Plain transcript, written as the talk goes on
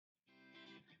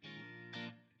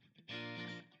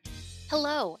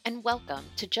Hello, and welcome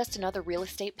to Just Another Real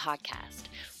Estate Podcast,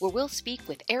 where we'll speak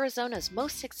with Arizona's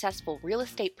most successful real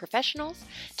estate professionals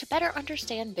to better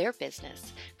understand their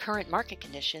business, current market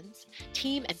conditions,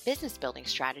 team and business building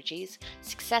strategies,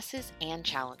 successes, and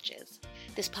challenges.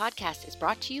 This podcast is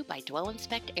brought to you by Dwell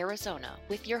Inspect Arizona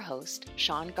with your host,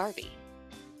 Sean Garvey.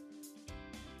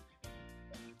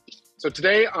 So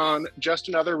today on Just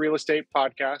Another Real Estate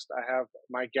Podcast, I have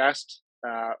my guest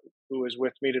who is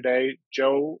with me today,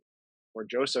 Joe or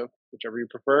Joseph, whichever you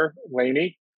prefer,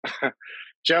 Laney.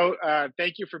 Joe,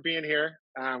 thank you for being here.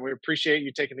 We appreciate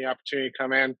you taking the opportunity to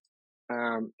come in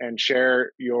and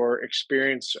share your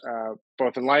experience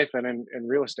both in life and in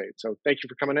real estate. So thank you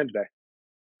for coming in today.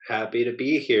 Happy to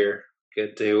be here.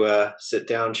 Good to sit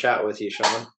down and chat with you,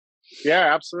 Sean.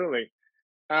 Yeah, absolutely.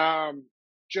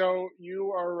 Joe,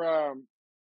 you're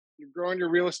growing your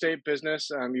real estate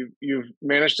business. You've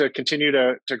managed to continue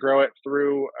to grow it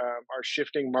through our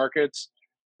shifting markets.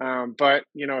 But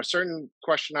a certain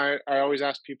question I always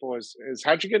ask people is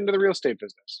how'd you get into the real estate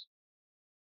business?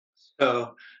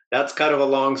 So that's kind of a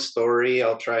long story.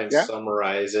 I'll try and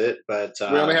summarize it, but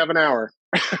we only have an hour.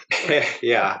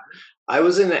 Yeah, I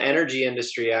was in the energy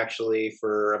industry actually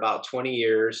for about 20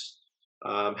 years.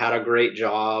 Had a great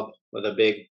job with a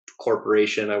big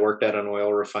corporation. I worked at an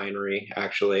oil refinery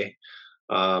actually.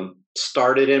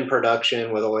 Started in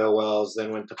production with oil wells,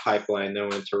 then went to pipeline, then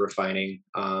went to refining.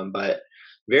 But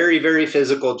very, very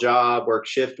physical job, worked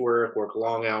shift work, worked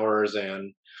long hours,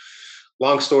 and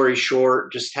long story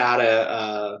short, just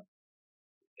ended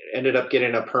up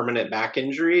getting a permanent back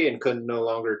injury and couldn't no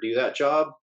longer do that job.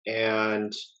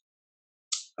 And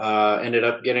ended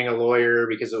up getting a lawyer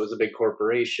because it was a big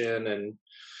corporation and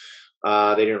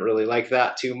they didn't really like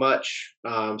that too much.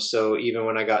 So even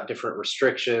when I got different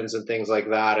restrictions and things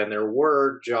like that, and there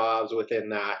were jobs within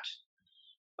that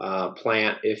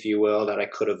plant, if you will, that I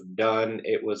could have done,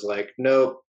 it was like,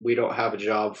 nope, we don't have a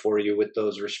job for you with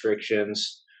those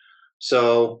restrictions.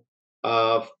 So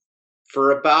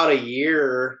for about a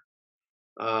year,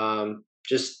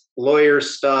 just lawyer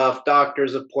stuff,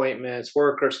 doctor's appointments,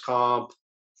 workers' comp,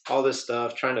 all this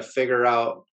stuff, trying to figure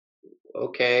out,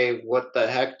 okay, what the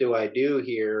heck do I do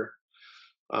here?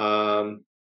 And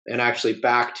actually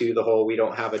back to the whole, we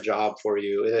don't have a job for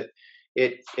you.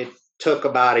 It took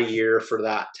about a year for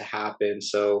that to happen.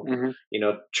 So,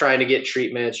 trying to get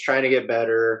treatments, trying to get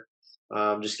better,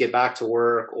 just get back to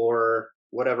work or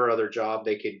whatever other job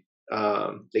they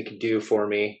could do for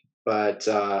me, but,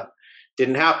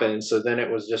 didn't happen. So then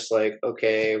it was just like,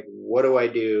 okay, what do I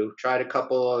do?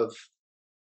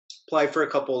 Applied for a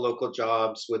couple of local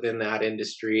jobs within that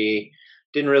industry,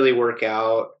 didn't really work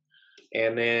out.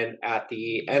 And then at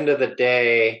the end of the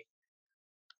day,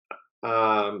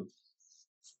 I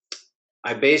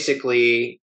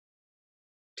basically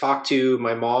talked to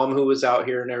my mom who was out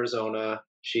here in Arizona.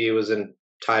 She was in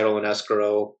title and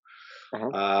escrow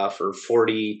for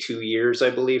 42 years,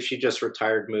 I believe. She just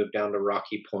retired, moved down to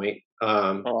Rocky Point.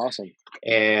 Awesome.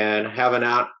 And have an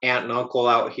aunt and uncle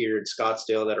out here in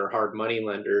Scottsdale that are hard money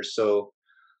lenders. So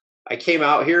I came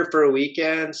out here for a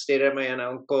weekend, stayed at my aunt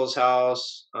and uncle's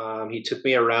house. He took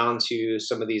me around to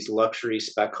some of these luxury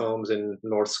spec homes in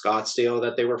North Scottsdale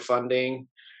that they were funding.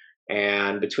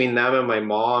 And between them and my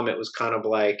mom, it was kind of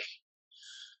like,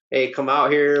 hey, come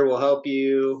out here, we'll help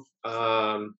you.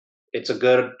 It's a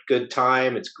good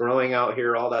time. It's growing out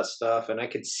here, all that stuff. And I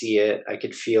could see it. I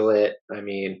could feel it. I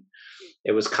mean,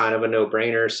 it was kind of a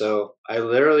no-brainer. So I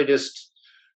literally just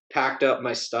packed up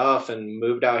my stuff and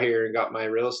moved out here and got my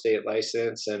real estate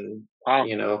license and,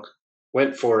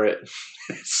 went for it.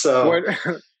 So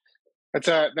that's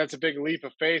a big leap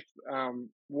of faith.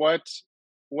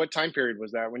 What time period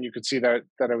was that when you could see that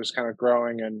it was kind of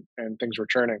growing and things were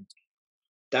churning?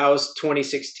 That was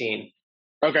 2016.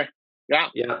 Okay. Yeah.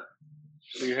 Yeah.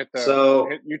 So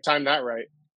you you timed that right.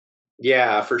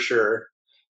 Yeah, for sure.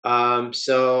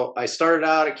 So I started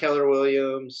out at Keller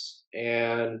Williams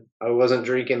and I wasn't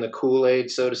drinking the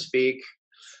Kool-Aid, so to speak.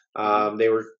 They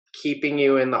were keeping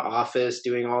you in the office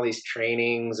doing all these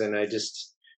trainings. And I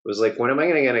just was like, when am I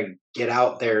going to get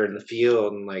out there in the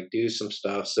field and like do some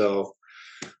stuff? So,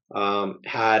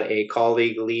 had a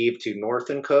colleague leave to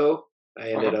North & Co.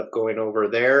 I ended up going over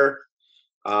there.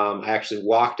 I actually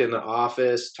walked in the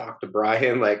office, talked to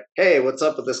Brian, like, hey, what's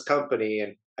up with this company?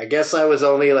 And I guess I was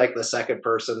only like the second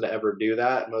person to ever do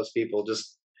that. Most people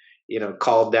just,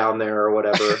 called down there or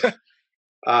whatever.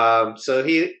 So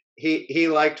he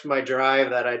liked my drive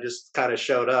that I just kind of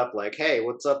showed up like, hey,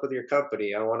 what's up with your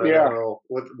company? I want to know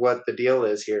what the deal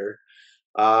is here.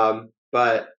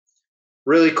 But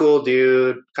really cool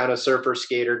dude, kind of surfer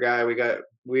skater guy.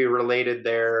 We related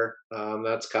there.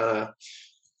 That's kind of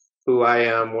who I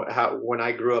am. When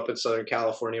I grew up in Southern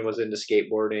California, was into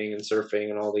skateboarding and surfing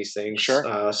and all these things, Sure.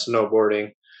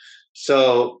 snowboarding.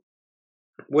 So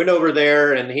went over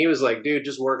there, and he was like, "Dude,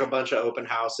 just work a bunch of open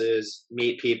houses,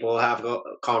 meet people, have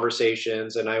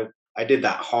conversations." And I did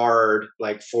that hard,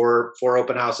 like four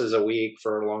open houses a week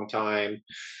for a long time.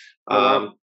 Oh,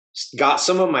 wow. Got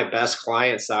some of my best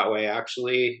clients that way,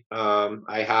 actually.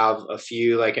 I have a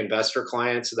few like investor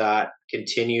clients that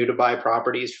continue to buy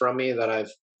properties from me that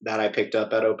I picked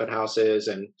up at open houses,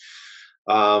 and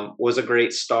was a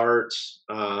great start.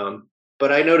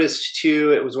 But I noticed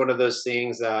too, it was one of those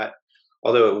things that,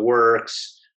 although it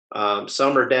works,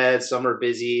 some are dead, some are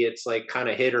busy. It's like kind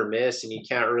of hit or miss, and you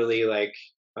can't really like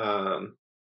um,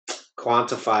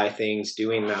 quantify things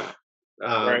doing that.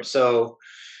 Right. So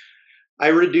I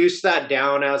reduced that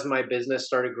down as my business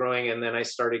started growing, and then I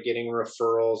started getting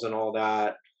referrals and all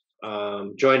that.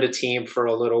 Joined a team for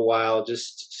a little while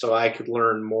just so I could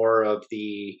learn more of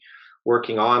the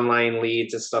working online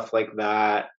leads and stuff like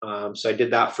that. So I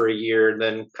did that for a year,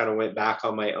 then kind of went back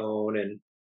on my own. And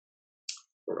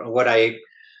what I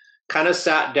kind of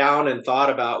sat down and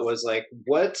thought about was like,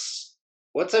 what's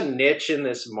a niche in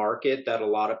this market that a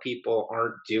lot of people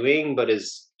aren't doing, but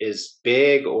is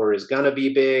big or is gonna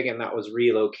be big, and that was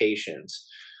relocations.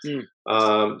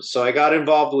 Mm. So I got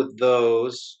involved with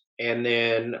those, and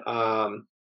then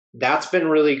that's been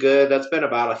really good. That's been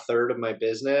about a third of my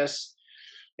business.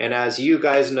 And as you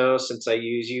guys know, since I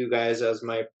use you guys as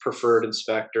my preferred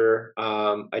inspector,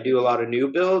 I do a lot of new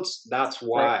builds. That's Right.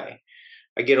 why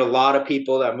I get a lot of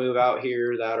people that move out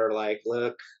here that are like,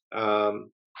 look,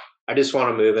 I just want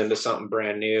to move into something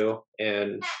brand new.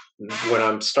 And when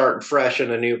I'm starting fresh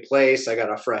in a new place, I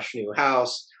got a fresh new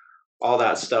house, all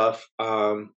that stuff.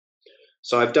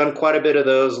 So I've done quite a bit of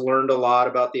those, learned a lot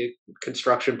about the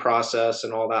construction process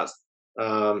and all that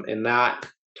in that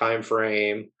time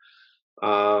frame.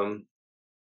 Um,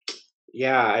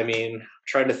 yeah, I mean,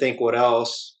 trying to think what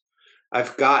else.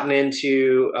 I've gotten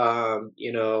into,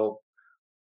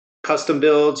 custom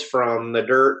builds from the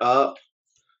dirt up.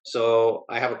 So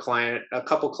I have a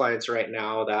couple clients right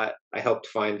now that I helped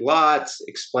find lots,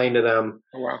 explain to them,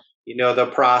 Oh, wow.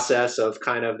 the process of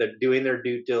kind of doing their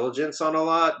due diligence on a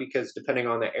lot, because depending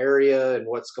on the area and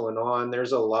what's going on,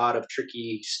 there's a lot of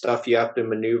tricky stuff you have to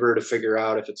maneuver to figure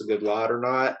out if it's a good lot or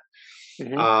not.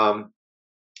 Mm-hmm.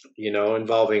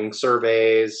 Involving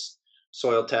surveys,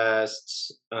 soil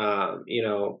tests,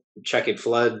 checking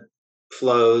flood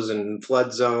flows and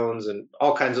flood zones and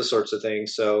all kinds of sorts of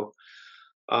things. So,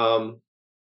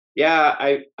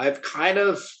 yeah, I've kind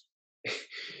of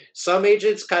some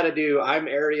agents kind of do. I'm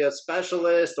area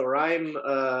specialist, or I'm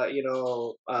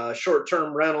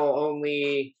short-term rental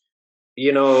only,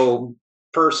 you know,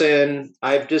 person.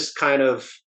 I've just kind of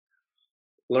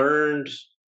learned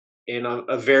in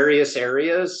a various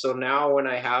areas. So now when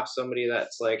I have somebody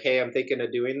that's like, "Hey, I'm thinking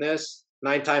of doing this,"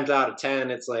 9 times out of 10,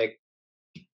 it's like,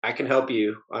 I can help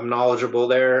you. I'm knowledgeable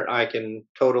there. I can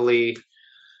totally,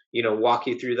 walk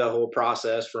you through the whole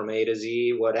process from A to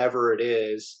Z, whatever it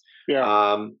is. Yeah.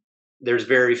 Um, there's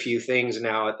very few things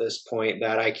now at this point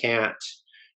that I can't.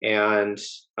 And,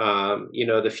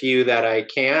 the few that I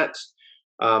can't,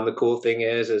 the cool thing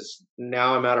is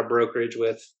now I'm at a brokerage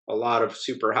with a lot of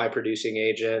super high producing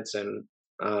agents, and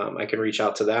I can reach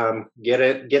out to them,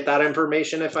 get that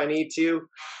information if I need to.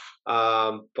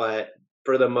 But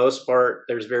for the most part,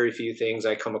 there's very few things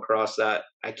I come across that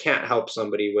I can't help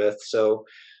somebody with. So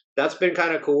that's been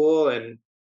kind of cool. And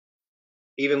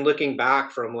even looking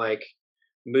back from like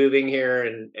moving here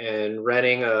and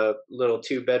renting a little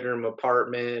 2-bedroom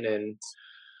apartment, and,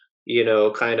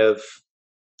 kind of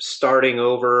starting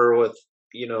over with,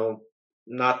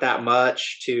 not that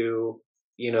much to,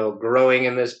 growing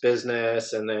in this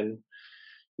business. And then,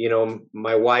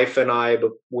 my wife and I,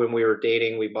 when we were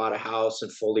dating, we bought a house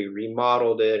and fully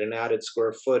remodeled it and added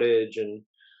square footage and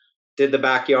did the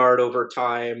backyard over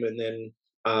time. And then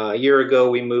a year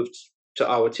ago, we moved to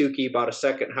Awatuki, bought a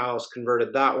second house,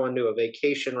 converted that one to a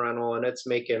vacation rental, and it's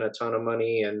making a ton of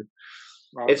money. And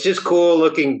it's Awesome. just cool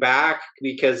looking back,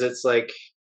 because it's like,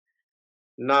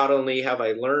 not only have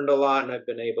I learned a lot and I've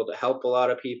been able to help a lot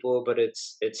of people, but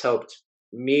it's helped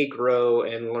me grow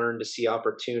and learn to see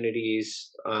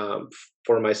opportunities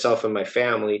for myself and my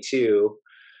family too,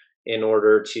 in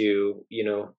order to,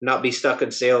 not be stuck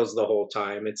in sales the whole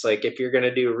time. It's like, if you're going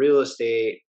to do real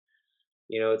estate,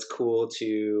 it's cool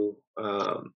to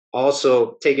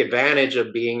also take advantage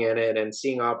of being in it and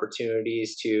seeing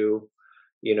opportunities to,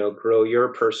 grow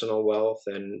your personal wealth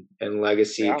and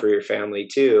legacy Yeah. for your family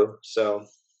too. So,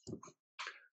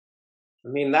 I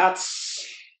mean, That's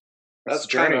that's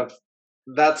the kind journey. of,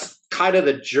 that's kind of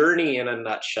the journey in a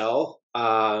nutshell.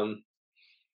 I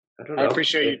don't I know.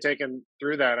 appreciate you taking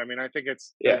through that. I mean, I think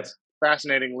Yeah. it's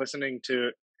fascinating listening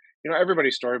to,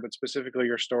 everybody's story, but specifically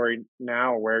your story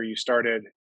now, where you started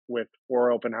with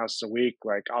 4 open houses a week.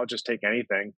 Like, I'll just take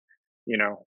anything,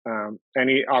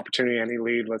 any opportunity, any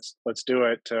lead. Let's do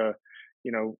it. To,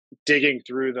 you know, digging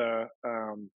through the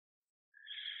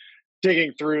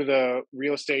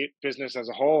real estate business as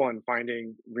a whole and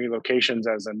finding relocations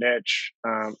as a niche.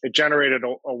 It generated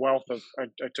a wealth of. I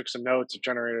took some notes. It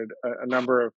generated a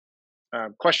number of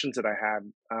questions that I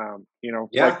had.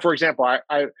 Yeah. Like, for example, I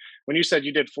when you said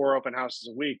you did 4 open houses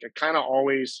a week, it kind of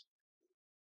always,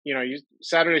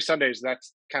 Saturday, Sundays,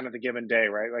 that's kind of the given day,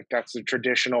 right? Like, that's the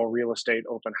traditional real estate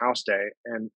open house day.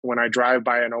 And when I drive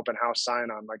by an open house sign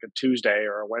on like a Tuesday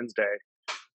or a Wednesday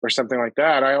or something like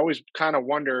that, I always kind of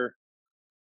wonder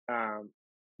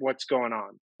what's going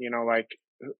on. Like,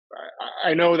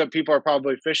 I know that people are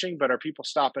probably fishing, but are people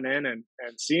stopping in and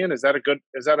seeing? Is that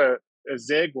a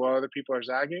zig while other people are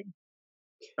zagging?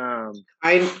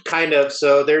 I kind of,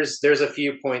 so there's a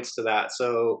few points to that.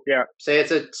 So Yeah. say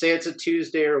it's a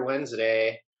Tuesday or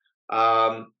Wednesday.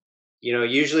 Um,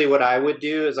 usually what I would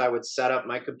do is I would set up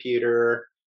my computer,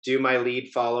 do my lead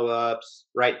follow-ups,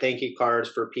 write thank you cards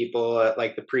for people at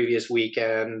like the previous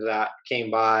weekend that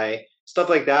came by, stuff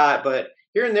like that. But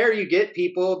here and there you get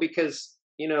people because,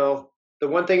 the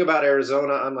one thing about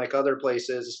Arizona, unlike other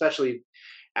places, especially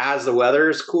as the weather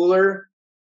is cooler,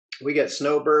 we get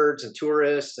snowbirds and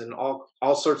tourists and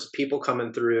all sorts of people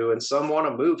coming through, and some want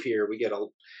to move here. We get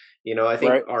I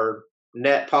think Right. our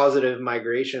net positive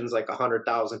migration is like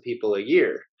 100,000 people a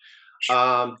year.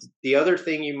 The other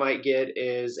thing you might get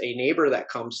is a neighbor that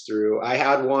comes through. I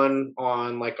had one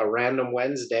on like a random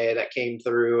Wednesday that came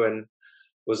through and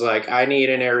was like, I need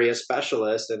an area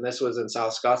specialist. And this was in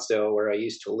South Scottsdale where I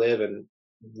used to live and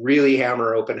really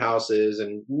hammer open houses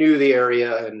and knew the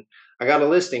area. And I got a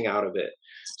listing out of it.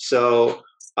 So,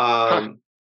 Huh.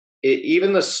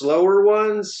 even the slower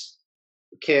ones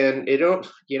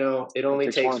it only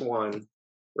takes One. one,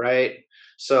 right?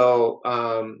 So,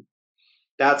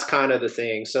 that's kind of the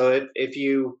thing. So if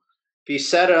you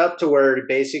set it up to where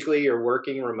basically you're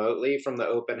working remotely from the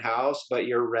open house, but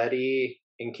you're ready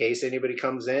in case anybody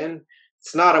comes in,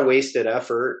 it's not a wasted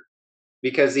effort,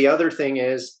 because the other thing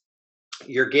is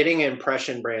you're getting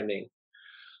impression branding.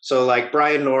 So like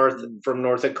Brian North from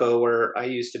North Dakota, where I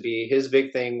used to be, his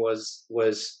big thing was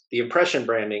the impression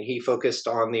branding. He focused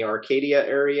on the Arcadia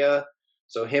area.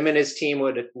 So him and his team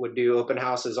would do open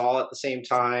houses all at the same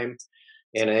time,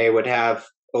 and they would have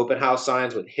open house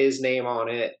signs with his name on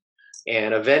it.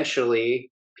 And eventually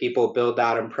people build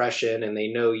that impression and they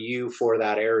know you for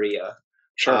that area.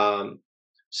 Sure. Um,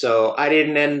 so I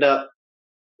didn't end up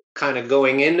kind of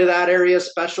going into that area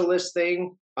specialist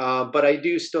thing. But I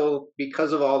do still,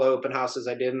 because of all the open houses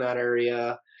I did in that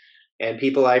area and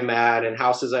people I met and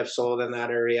houses I've sold in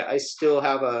that area, I still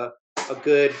have a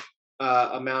good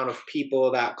amount of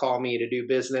people that call me to do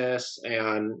business.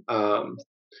 And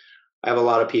I have a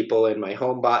lot of people in my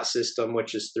home bot system,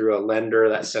 which is through a lender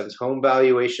that sends home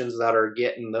valuations, that are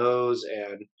getting those.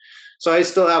 And so I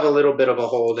still have a little bit of a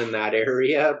hold in that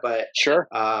area, but Sure.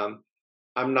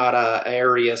 I'm not a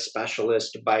area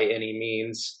specialist by any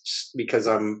means, because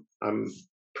I'm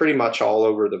pretty much all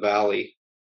over the valley.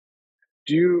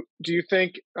 Do you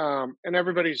think, and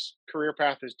everybody's career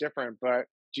path is different, but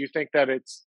do you think that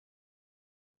it's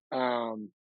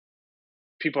um,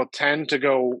 people tend to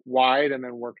go wide and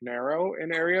then work narrow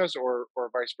in areas, or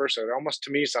vice versa? It almost,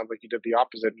 to me, sounds like you did the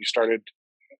opposite. You started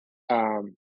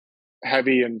um,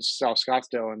 heavy in South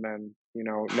Scottsdale, and then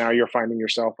now you're finding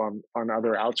yourself on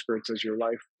other outskirts as your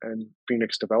life and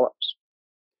Phoenix develops.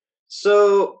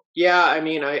 So yeah, I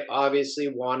mean, I obviously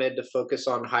wanted to focus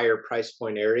on higher price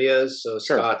point areas. So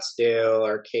Sure. Scottsdale,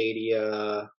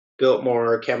 Arcadia,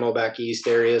 Biltmore, Camelback East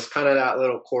areas, kind of that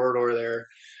little corridor there.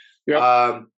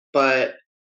 Yep. But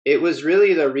it was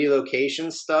really the relocation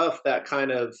stuff that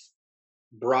kind of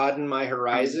broadened my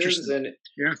horizons, Interesting.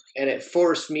 Yeah. and it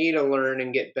forced me to learn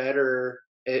and get better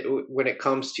when it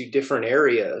comes to different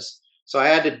areas. So I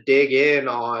had to dig in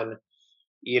on,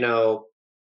 you know,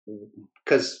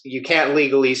 because you can't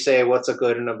legally say what's a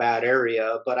good and a bad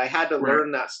area, but I had to Right.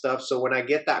 learn that stuff. So when I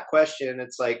get that question,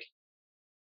 it's like,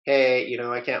 hey,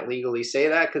 I can't legally say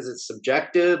that because it's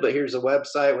subjective, but here's a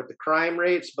website with the crime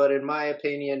rates. But in my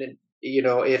opinion,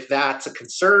 if that's a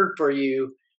concern for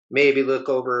you, maybe look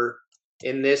over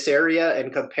in this area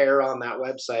and compare on that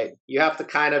website. You have to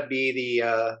kind of be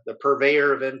the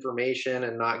purveyor of information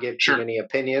and not give too Sure. many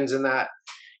opinions in that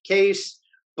case.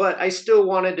 But I still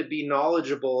wanted to be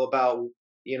knowledgeable about,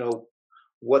 you know,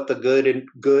 what the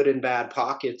good and bad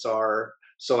pockets are,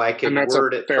 so I And can that's a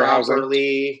word it fair housing.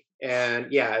 properly. And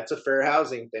yeah, it's a fair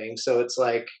housing thing. So it's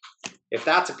like, if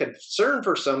that's a concern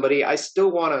for somebody, I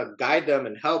still want to guide them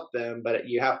and help them, but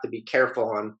you have to be careful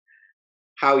on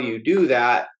how you do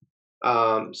that.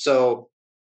 So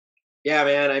yeah,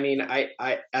 man. I mean,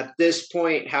 I at this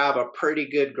point have a pretty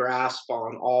good grasp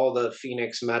on all the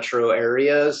Phoenix metro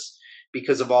areas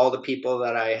because of all the people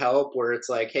that I help, where it's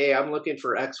like, hey, I'm looking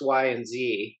for X, Y, and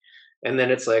Z. And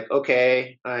then it's like,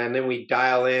 okay. And then we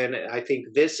dial in, I think,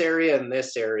 this area and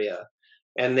this area.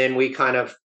 And then we kind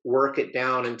of work it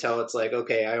down until it's like,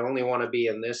 okay, I only want to be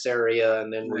in this area.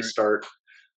 And then we Right. start,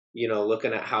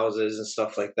 looking at houses and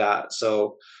stuff like that.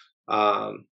 So,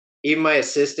 um, even my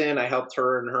assistant, I helped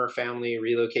her and her family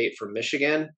relocate from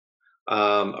Michigan.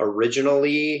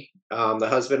 Originally, the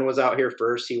husband was out here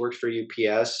first. He worked for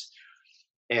UPS,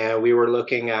 and we were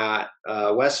looking at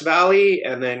West Valley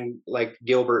and then like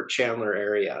Gilbert Chandler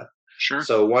area. Sure.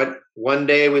 So one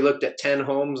day we looked at 10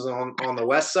 homes on the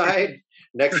west side.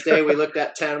 Next day we looked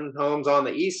at 10 homes on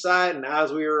the east side, and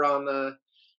as we were on the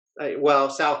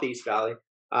Southeast Valley.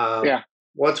 Yeah.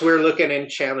 Once we were looking in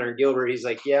Chandler and Gilbert, he's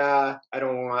like, "Yeah, I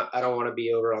don't want to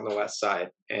be over on the west side."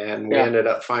 And we Yeah. ended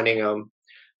up finding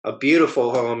a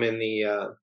beautiful home in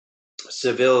the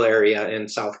Seville area in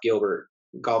South Gilbert,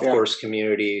 golf Yeah. course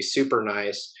community, super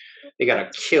nice. They got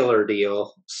a killer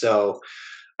deal. So,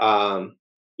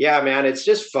 yeah, man, it's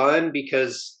just fun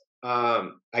because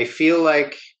I feel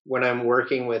like when I'm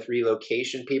working with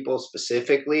relocation people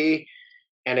specifically,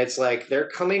 and it's like they're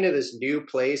coming to this new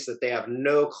place that they have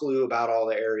no clue about all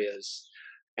the areas.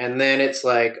 And then it's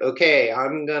like, okay,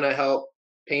 I'm going to help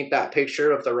paint that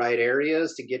picture of the right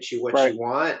areas to get you what Right. you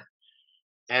want.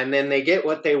 And then they get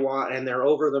what they want and they're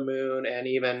over the moon. And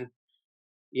even,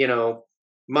 you know,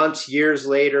 months, years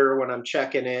later, when I'm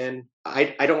checking in,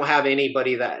 I don't have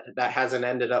anybody that hasn't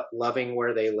ended up loving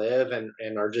where they live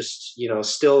and are just,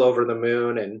 still over the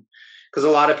moon. And because a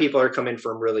lot of people are coming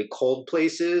from really cold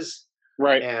places,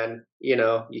 Right. and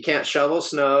you can't shovel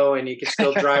snow and you can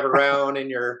still drive around in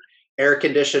your air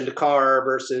conditioned car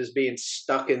versus being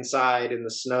stuck inside in the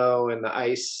snow and the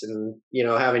ice and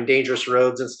having dangerous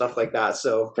roads and stuff like that.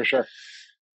 So, For sure.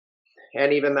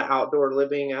 and even the outdoor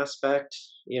living aspect,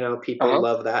 people Uh-huh.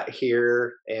 love that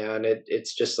here. And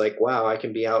it's just like, wow, I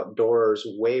can be outdoors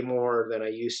way more than I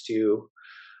used to,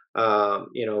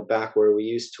 back where we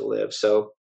used to live.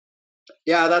 So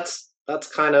yeah, that's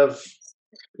kind of,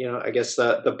 I guess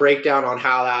the breakdown on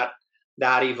how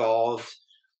that evolved.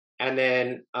 And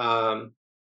then,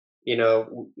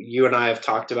 you and I have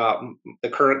talked about the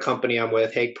current company I'm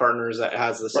with, Hague Partners, that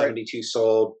has the Right. 72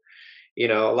 sold. A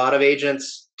lot of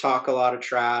agents talk a lot of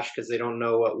trash because they don't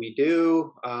know what we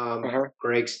do. Uh-huh.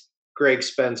 Greg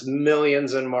spends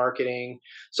millions in marketing,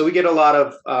 so we get a lot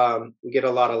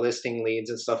of listing leads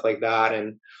and stuff like that,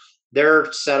 and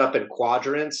they're set up in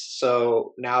quadrants.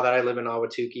 So now that I live in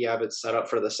Ahwatukee, I have it set up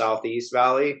for the Southeast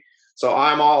Valley. So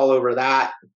I'm all over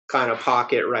that kind of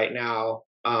pocket right now,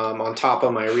 on top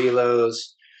of my relos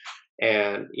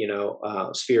and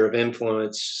sphere of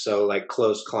influence. So like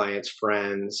close clients,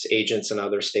 friends, agents in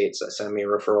other states that send me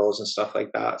referrals and stuff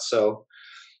like that. So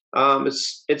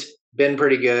it's been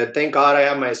pretty good. Thank God I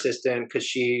have my assistant, because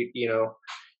she,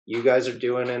 you guys are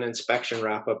doing an inspection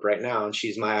wrap up right now, and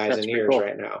she's my eyes That's and pretty ears cool.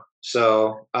 right now.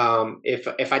 So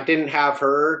if I didn't have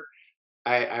her,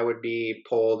 I would be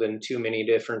pulled in too many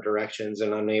different directions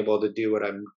and unable to do what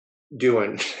I'm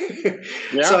doing. So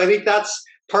Yeah. I think that's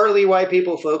partly why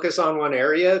people focus on one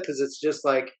area, because it's just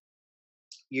like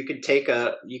you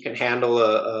can handle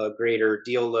a greater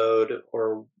deal load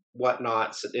or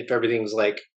whatnot, if everything's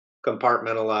like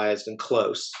compartmentalized and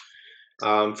close.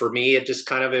 For me, it just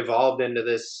kind of evolved into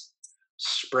this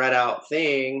spread out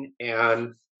thing,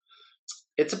 and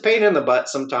it's a pain in the butt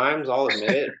sometimes, I'll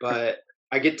admit it, but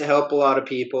I get to help a lot of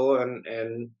people,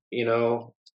 and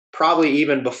probably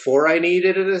even before I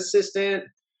needed an assistant,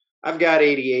 I've got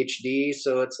ADHD,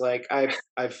 so it's like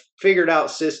I've figured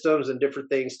out systems and different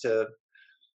things to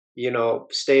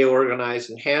stay organized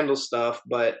and handle stuff.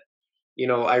 But,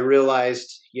 I realized,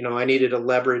 I needed to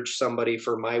leverage somebody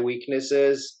for my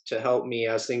weaknesses to help me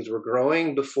as things were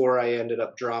growing before I ended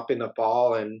up dropping the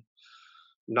ball and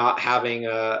not being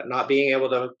able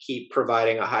to keep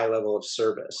providing a high level of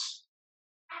service.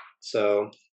 So,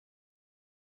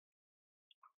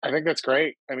 I think that's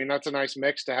great. I mean, that's a nice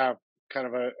mix to have kind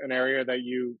of an area that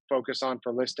you focus on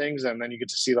for listings, and then you get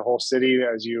to see the whole city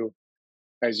as you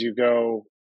go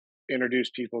introduce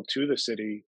people to the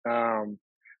city.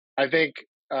 I think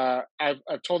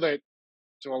I've told it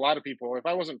to a lot of people. If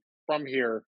I wasn't from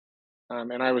here,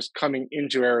 and I was coming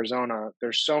into Arizona,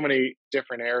 there's so many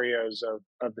different areas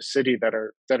of the city that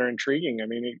are intriguing. I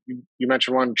mean, you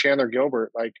mentioned one, Chandler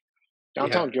Gilbert. Like Yeah.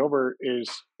 downtown Gilbert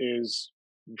is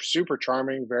super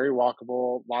charming, very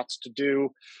walkable, lots to do.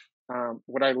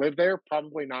 Would I live there?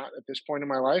 Probably not at this point in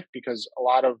my life, because a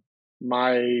lot of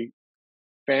my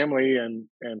family and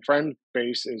friend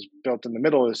base is built in the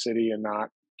middle of the city and not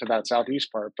to that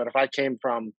southeast part. But if I came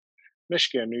from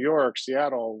Michigan, New York,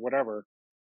 Seattle, whatever,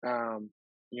 um,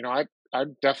 I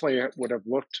definitely would have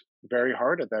looked very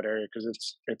hard at that area because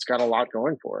it's got a lot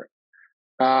going for it.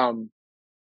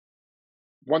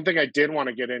 One thing I did want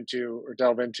to get into or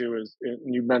delve into is,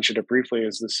 and you mentioned it briefly,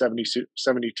 is the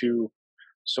 72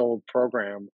 sold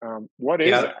program. What is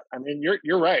Yeah. that? I mean,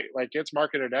 you're right. Like it's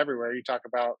marketed everywhere. You talk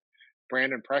about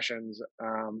brand impressions,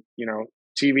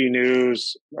 TV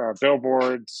news,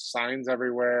 billboards, signs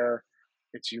everywhere.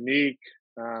 It's unique.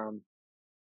 Um,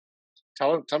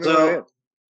 tell me what it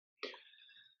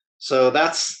So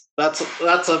is.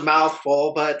 that's a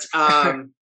mouthful, but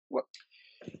What-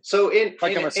 so like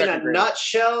I'm a in second a grader.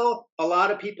 nutshell, a lot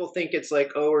of people think it's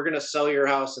like, oh, we're going to sell your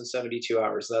house in 72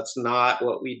 hours. That's not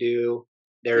what we do.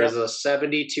 There is Yep. a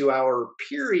 72-hour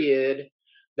period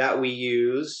that we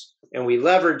use, and we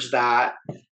leverage that.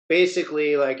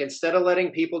 Basically, like instead of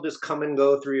letting people just come and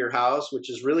go through your house,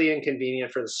 which is really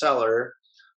inconvenient for the seller,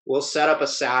 we'll set up a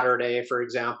Saturday, for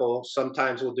example.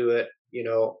 Sometimes we'll do it,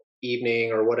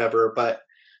 evening or whatever, but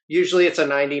usually it's a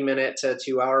 90-minute to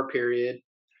 2-hour period.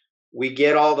 We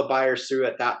get all the buyers through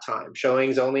at that time.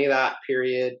 Showings only that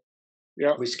period.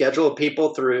 Yep. We schedule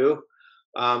people through.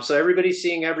 So everybody's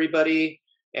seeing everybody.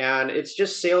 And it's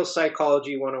just sales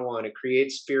psychology 101. It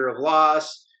creates fear of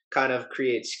loss, kind of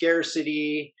creates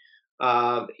scarcity.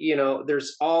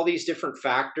 There's all these different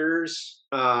factors.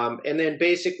 And then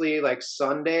basically, like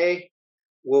Sunday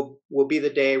will be the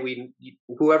day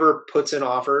whoever puts in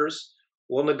offers,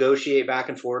 we'll negotiate back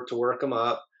and forth to work them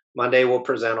up. Monday we'll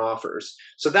present offers.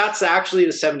 So that's actually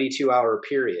the 72-hour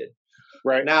period.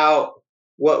 Right. Now,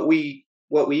 what we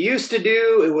used to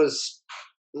do, it was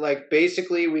like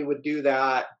basically we would do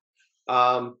that,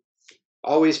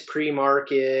 always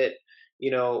pre-market,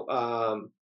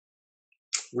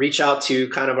 reach out to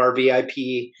kind of our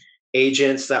VIP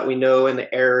agents that we know in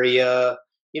the area,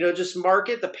 just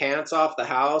market the pants off the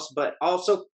house, but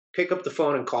also pick up the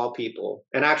phone and call people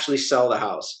and actually sell the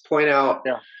house. Point out,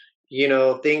 Yeah.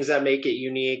 things that make it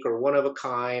unique or one of a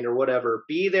kind or whatever.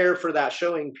 Be there for that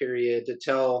showing period to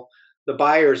tell the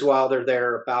buyers while they're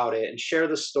there about it and share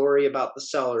the story about the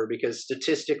seller, because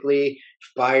statistically,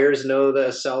 if buyers know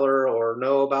the seller or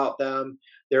know about them,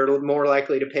 they're more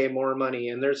likely to pay more money.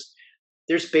 And there's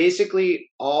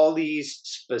basically all these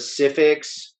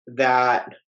specifics that,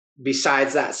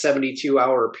 besides that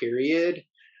 72-hour period,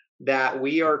 that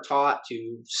we are taught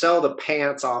to sell the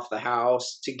pants off the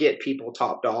house to get people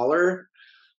top dollar,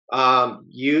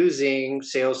 using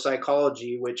sales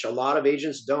psychology, which a lot of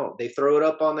agents don't. They throw it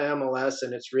up on the MLS,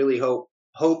 and it's really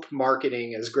hope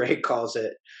marketing, as Greg calls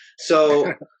it.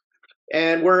 So,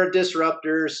 and we're a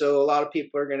disruptor, so a lot of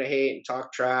people are going to hate and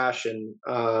talk trash, and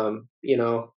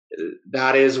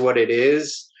that is what it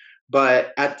is.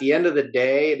 But at the end of the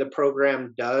day, the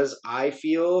program does, I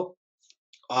feel,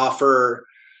 offer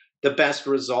the best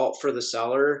result for the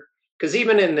seller. Because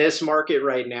even in this market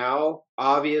right now,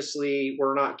 obviously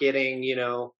we're not getting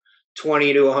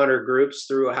 20 to 100 groups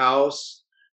through a house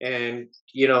and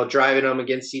driving them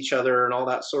against each other and all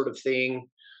that sort of thing,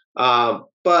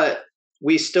 but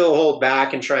we still hold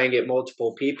back and try and get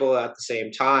multiple people at the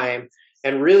same time.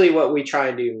 And really what we try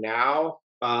and do now,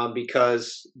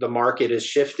 because the market has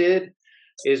shifted,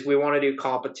 is we want to do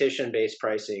competition-based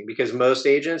pricing, because most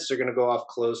agents are going to go off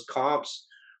closed comps,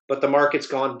 but the market's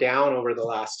gone down over the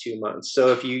last 2 months.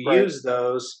 So if you Right. use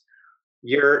those,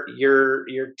 you're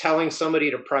telling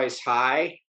somebody to price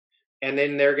high, and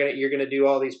then you're gonna do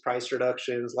all these price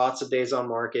reductions, lots of days on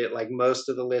market, like most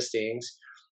of the listings,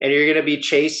 and you're gonna be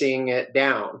chasing it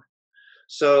down.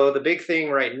 So the big thing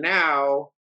right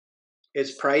now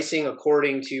is pricing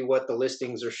according to what the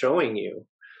listings are showing you.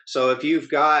 So if you've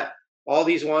got all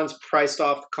these ones priced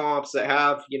off the comps that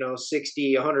have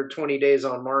 60, 120 days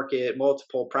on market,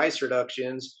 multiple price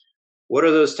reductions, what are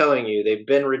those telling you? They've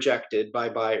been rejected by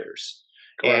buyers.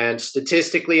 Correct. And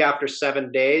statistically, after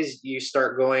 7 days, you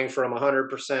start going from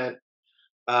 100%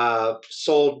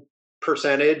 sold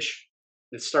percentage,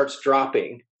 it starts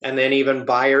dropping. And then even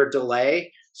buyer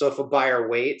delay. So if a buyer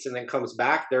waits and then comes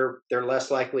back, they're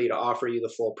less likely to offer you the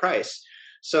full price.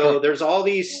 So there's all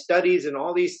these studies and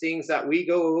all these things that we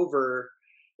go over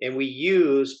and we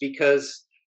use, because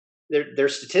they're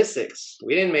statistics.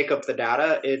 We didn't make up the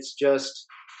data. It's just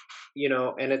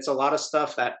and it's a lot of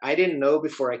stuff that I didn't know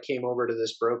before I came over to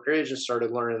this brokerage and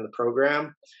started learning the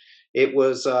program. It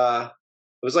was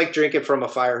like drinking from a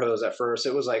fire hose at first.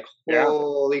 It was like, Yeah.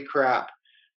 holy crap,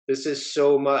 this is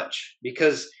so much,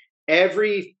 because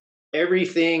everything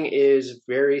is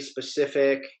very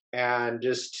specific, and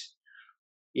just,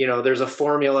 there's a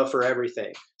formula for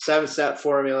everything. 7-step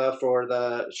formula for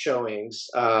the showings.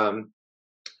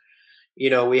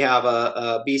 We have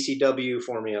a BCW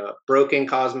formula, broken,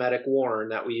 cosmetic, worn,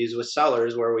 that we use with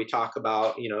sellers, where we talk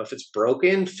about, if it's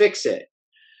broken, fix it.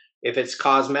 If it's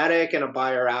cosmetic and a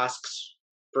buyer asks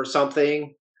for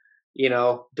something,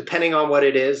 depending on what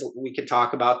it is, we could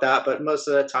talk about that. But most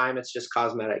of the time, it's just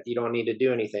cosmetic. You don't need to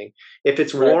do anything. If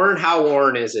it's Right. worn, how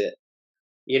worn is it?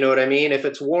 You know what I mean? If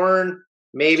it's worn,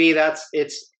 maybe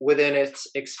it's within its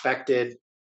expected,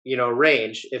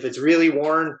 range. If it's really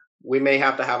worn, we may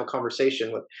have to have a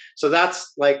conversation with. So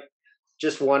that's like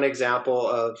just one example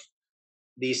of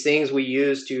these things we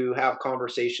use to have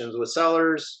conversations with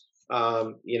sellers.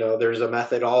 There's a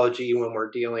methodology when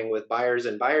we're dealing with buyers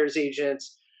and buyers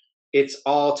agents. It's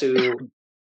all to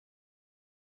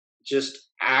just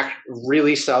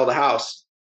really sell the house.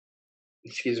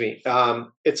 Excuse me.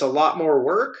 It's a lot more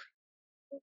work,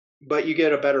 but you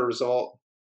get a better result.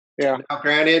 Yeah. Now,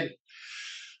 granted,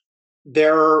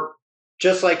 they're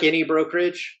just like any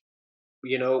brokerage.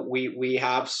 We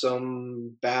have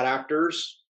some bad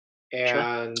actors,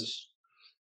 and Sure.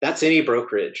 that's any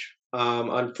brokerage.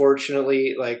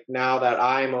 Unfortunately, like now that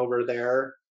I'm over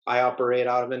there, I operate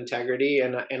out of integrity,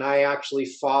 and I actually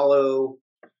follow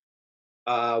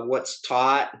what's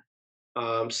taught.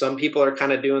 Some people are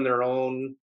kind of doing their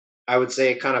own, I would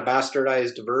say, kind of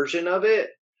bastardized version of it.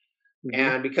 Mm-hmm.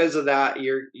 And because of that,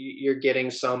 you're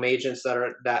getting some agents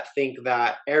that think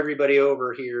that everybody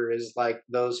over here is like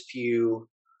those few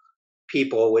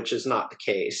people, which is not the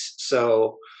case.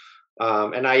 So,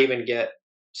 and I even get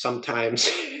sometimes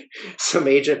some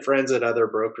agent friends at other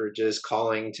brokerages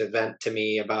calling to vent to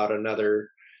me about another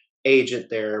agent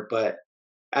there. But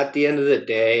at the end of the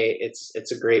day,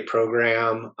 it's a great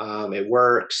program. It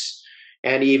works,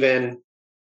 and even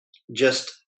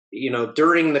just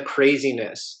during the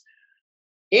craziness,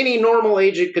 any normal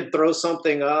agent could throw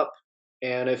something up,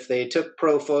 and if they took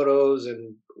pro photos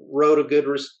and wrote a good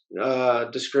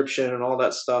description and all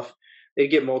that stuff, they'd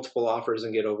get multiple offers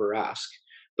and get over ask.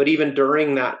 But even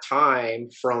during that time,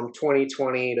 from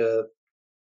 2020 to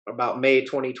about May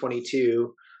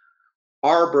 2022,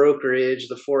 our brokerage,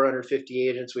 the 450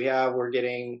 agents we have, we're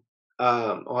getting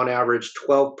on average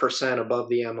 12% above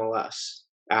the MLS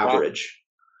average.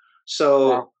 Wow. So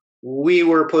Wow. we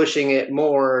were pushing it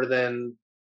more than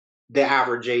the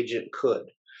average agent could.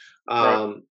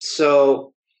 Right.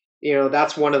 So,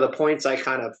 that's one of the points I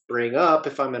kind of bring up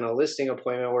if I'm in a listing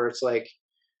appointment, where it's like,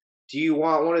 do you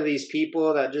want one of these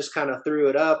people that just kind of threw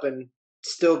it up and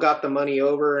still got the money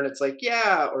over? And it's like,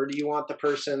 yeah. Or do you want the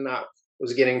person that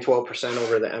was getting 12%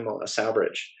 over the MLS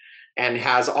average and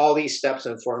has all these steps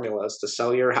and formulas to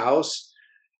sell your house?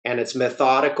 And it's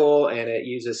methodical, and it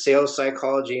uses sales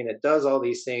psychology, and it does all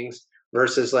these things,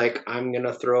 versus like, I'm going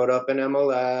to throw it up in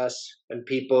MLS and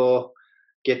people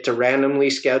get to randomly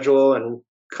schedule and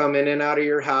come in and out of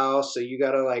your house. So you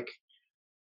got to like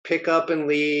pick up and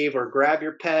leave, or grab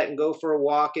your pet and go for a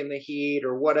walk in the heat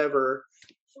or whatever.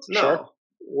 Sure. No,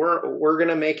 we're going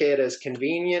to make it as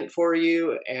convenient for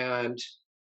you and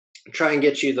try and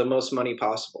get you the most money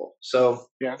possible. So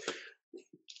Yeah.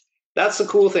 that's the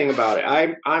cool thing about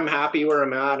it. I'm happy where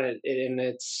I'm at, and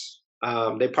it's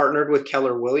they partnered with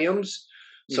Keller Williams.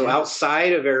 So Mm-hmm.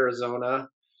 outside of Arizona,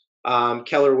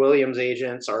 Keller Williams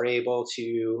agents are able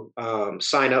to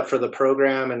sign up for the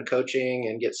program and coaching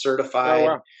and get certified.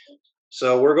 Oh, wow.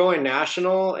 So we're going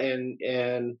national,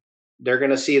 and they're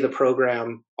going to see the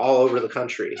program all over the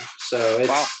country. So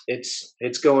Wow.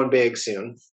 it's going big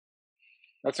soon.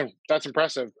 That's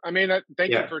impressive. I mean,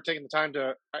 thank you Yeah. for taking the time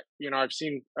to. I've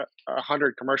seen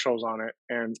 100 commercials on it,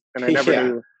 and I never Yeah.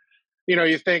 knew.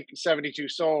 You think 72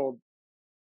 sold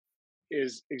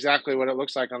is exactly what it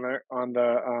looks like on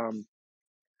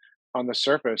the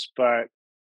surface, but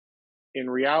in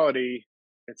reality,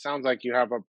 it sounds like you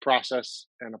have a process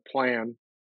and a plan,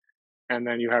 and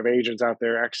then you have agents out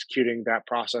there executing that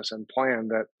process and plan,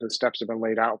 that the steps have been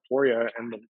laid out for you,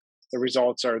 and the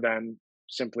results are then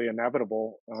simply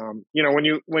inevitable.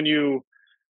 When you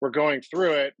were going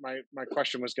through it, my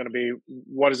question was going to be,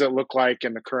 what does it look like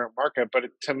in the current market? But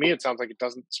to me, it sounds like it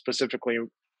doesn't specifically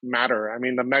matter. I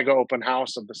mean, the mega open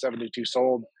house of the 72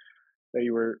 sold that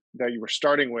you were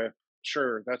starting with,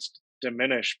 sure, that's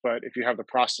diminished. But if you have the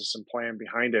process and plan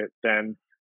behind it, then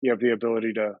you have the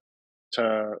ability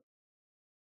to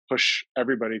push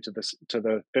everybody to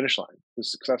the finish line, the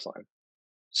success line?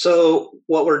 So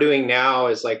what we're doing now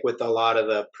is like with a lot of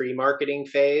the pre-marketing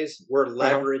phase, we're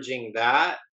Uh-huh. leveraging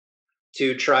that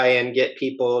to try and get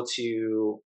people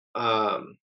to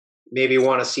um, maybe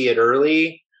want to see it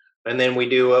early. And then we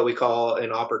do what we call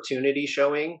an opportunity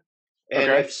showing. And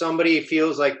Okay. if somebody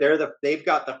feels like they've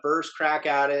got the first crack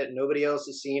at it, nobody else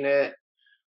has seen it,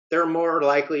 they're more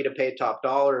likely to pay top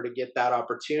dollar to get that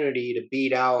opportunity to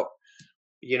beat out,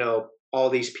 all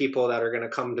these people that are going to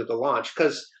come to the launch,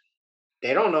 because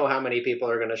they don't know how many people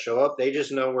are going to show up. They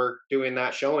just know we're doing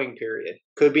that showing period.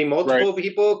 Could be Right. multiple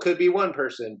people, could be one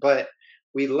person, but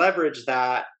we leverage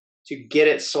that to get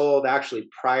it sold actually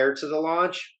prior to the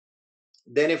launch.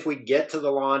 Then if we get to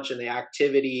the launch and the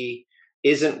activity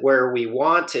isn't where we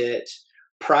want it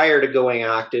prior to going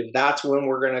active, that's when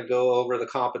we're going to go over the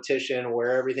competition,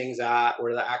 where everything's at,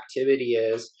 where the activity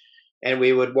is. And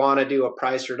we would want to do a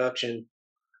price reduction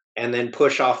and then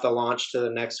push off the launch to the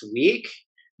next week.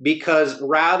 Because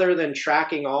rather than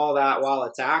tracking all that while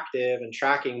it's active and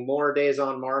tracking more days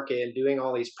on market and doing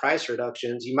all these price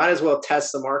reductions, you might as well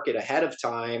test the market ahead of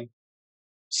time,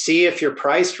 see if you're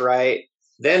priced right,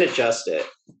 then adjust it.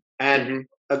 And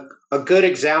Mm-hmm. a good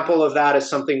example of that is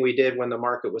something we did when the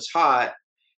market was hot.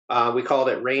 We called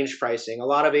it range pricing. A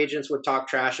lot of agents would talk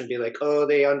trash and be like, oh,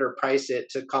 they underprice it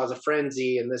to cause a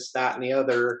frenzy and this, that, and the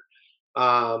other.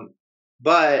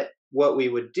 But what we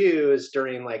would do is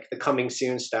during like the coming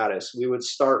soon status, we would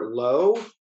start low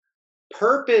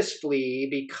purposefully,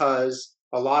 because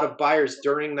a lot of buyers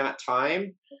during that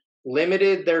time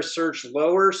limited their search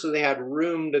lower so they had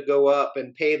room to go up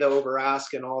and pay the over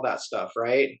ask and all that stuff,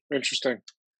 right? Interesting.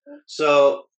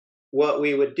 So what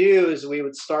we would do is we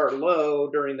would start low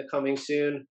during the coming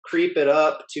soon, creep it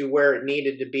up to where it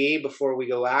needed to be before we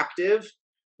go active,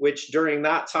 which during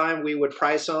that time we would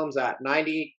price homes at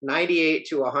 98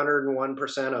 to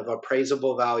 101% of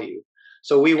appraisable value.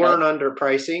 So we Okay. weren't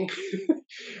underpricing.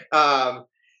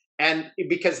 And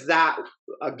because that,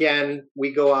 again,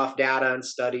 we go off data and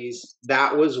studies,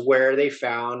 that was where they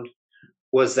found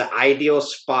was the ideal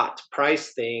spot to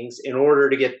price things in order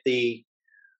to get the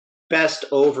best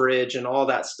overage and all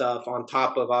that stuff, on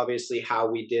top of obviously how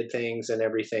we did things and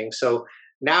everything. So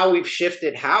now we've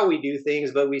shifted how we do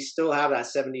things, but we still have that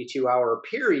 72-hour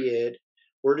period.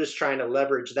 We're just trying to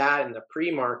leverage that in the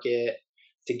pre-market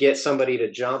to get somebody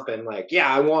to jump and like,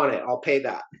 yeah, I want it, I'll pay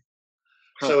that.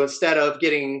 Huh. So instead of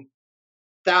getting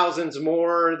thousands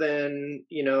more than,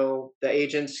 the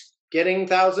agents getting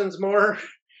thousands more,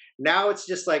 now it's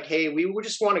just like, hey, we would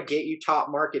just want to get you top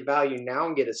market value now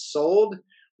and get it sold,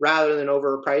 rather than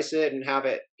overprice it and have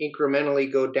it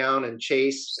incrementally go down and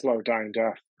chase Slow dying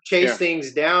death.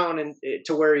 things down and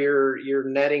to where you're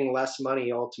netting less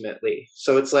money ultimately.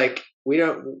 So it's like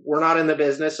we're not in the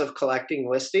business of collecting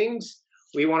listings.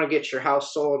 We want to get your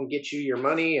house sold and get you your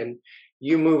money, and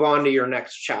you move on to your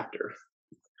next chapter.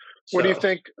 What do you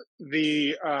think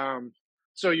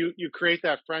so you create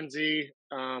that frenzy,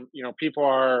 people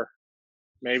are,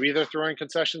 maybe they're throwing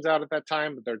concessions out at that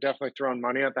time, but they're definitely throwing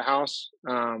money at the house.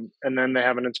 And then they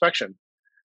have an inspection.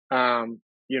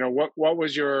 What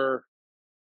was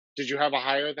did you have a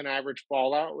higher than average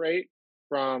fallout rate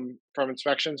from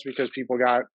inspections because people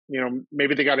got,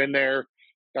 maybe they got in there,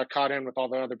 got caught in with all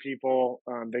the other people.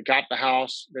 They got the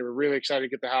house. They were really excited to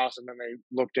get the house. And then they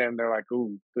looked in, they're like,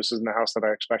 ooh, this isn't the house that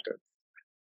I expected.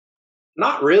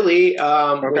 Not really.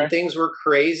 When Okay. things were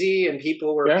crazy and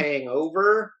people were Yeah. paying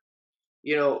over,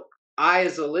 I,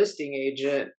 as a listing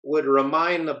agent, would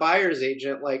remind the buyer's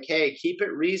agent, like, hey, keep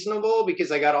it reasonable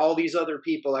because I got all these other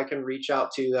people I can reach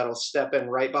out to that'll step in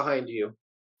right behind you.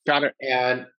 Got it.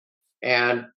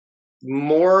 And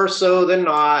more so than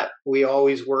not, we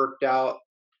always worked out,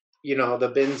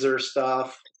 the Binzer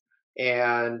stuff.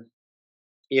 And,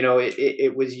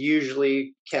 it was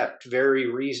usually kept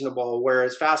very reasonable.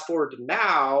 Whereas fast forward to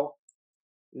now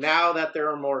that there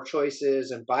are more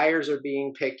choices and buyers are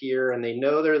being pickier and they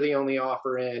know they're the only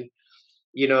offer in,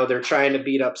 they're trying to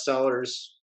beat up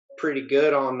sellers pretty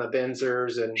good on the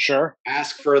Benzers and Sure.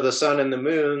 ask for the sun and the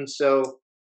moon. So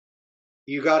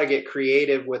you got to get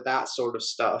creative with that sort of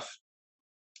stuff.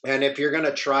 And if you're going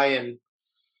to try and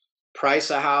price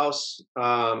a house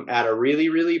at a really,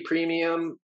 really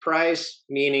premium price,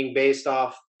 meaning based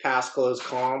off past close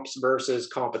comps versus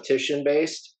competition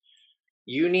based,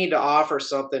 you need to offer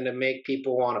something to make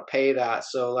people want to pay that.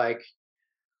 So like,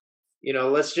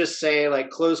 let's just say like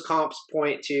close comps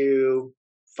point to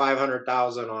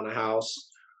 500,000 on a house,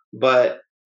 but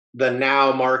the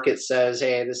now market says,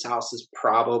 hey, this house is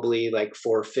probably like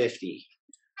 450.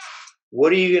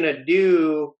 What are you going to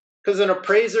do because an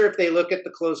appraiser, if they look at the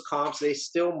closed comps, they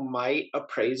still might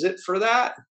appraise it for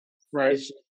that. Right.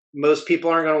 It's, most people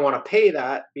aren't going to want to pay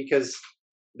that because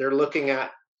they're looking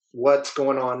at what's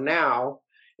going on now.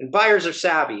 And buyers are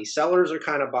savvy. Sellers are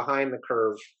kind of behind the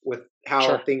curve with how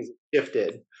Sure. things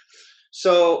shifted.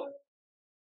 So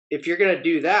if you're going to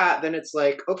do that, then it's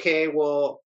like, okay,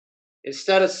 well,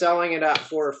 instead of selling it at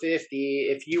 450,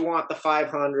 if you want the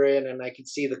 500 and I can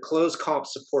see the closed comp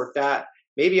support that,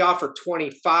 maybe offer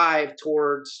 25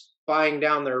 towards buying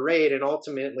down their rate. And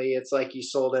ultimately it's like you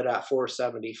sold it at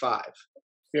 475.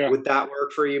 Yeah. Would that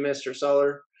work for you, Mr.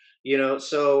 Seller? You know,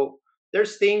 so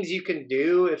there's things you can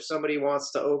do if somebody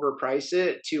wants to overprice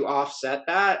it to offset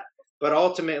that. But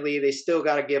ultimately, they still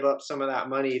got to give up some of that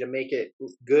money to make it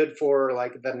good for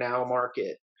like the now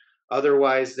market.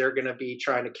 Otherwise, they're going to be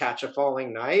trying to catch a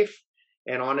falling knife.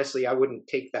 And honestly, I wouldn't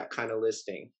take that kind of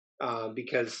listing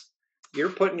because you're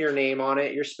putting your name on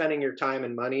it. You're spending your time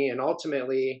and money. And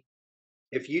ultimately,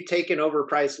 if you take an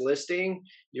overpriced listing,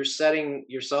 you're setting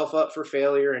yourself up for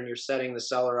failure and you're setting the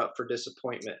seller up for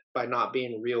disappointment by not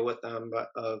being real with them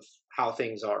of how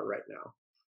things are right now.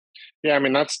 Yeah, I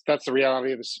mean that's the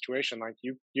reality of the situation. Like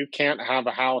you can't have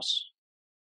a house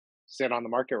sit on the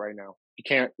market right now.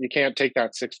 You can't take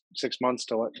that six months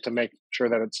to make sure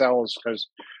that it sells, because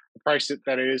the price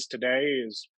that it is today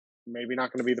is maybe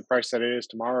not going to be the price that it is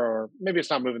tomorrow, or maybe it's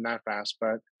not moving that fast,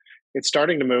 but it's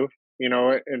starting to move. You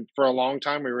know, and for a long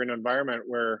time we were in an environment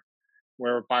where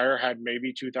a buyer had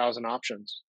maybe 2,000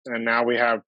 options, and now we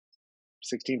have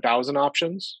 16,000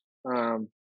 options.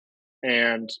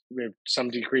 And we have some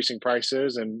decreasing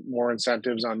prices and more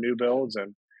incentives on new builds,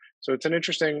 and so it's an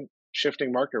interesting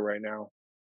shifting market right now.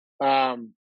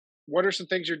 What are some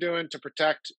things you're doing to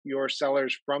protect your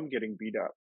sellers from getting beat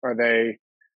up? Are they?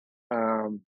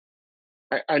 Um,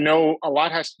 I know a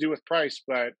lot has to do with price,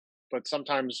 but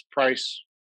sometimes price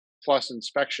plus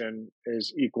inspection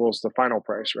is equals the final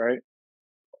price, right?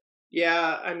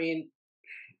 Yeah, I mean,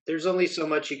 there's only so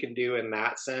much you can do in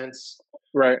that sense.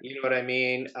 Right. You know what I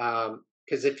mean?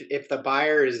 Because if the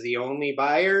buyer is the only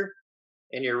buyer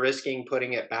and you're risking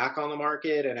putting it back on the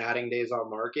market and adding days on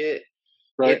market,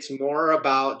 Right. it's more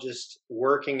about just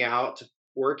working out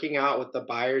with the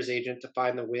buyer's agent to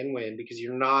find the win-win, because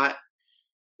you're not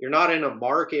in a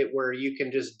market where you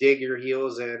can just dig your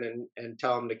heels in and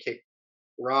tell them to kick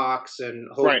rocks and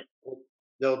hope Right.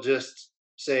 they'll just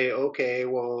say, okay,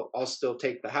 well, I'll still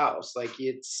take the house. Like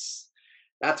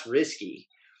that's risky.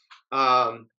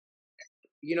 Um,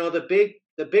 you know, the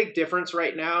big difference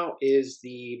right now is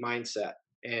the mindset.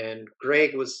 And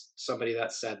Greg was somebody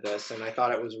that said this, and I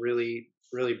thought it was really,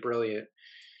 really brilliant.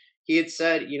 He had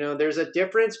said, you know, there's a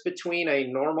difference between a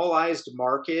normalized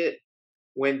market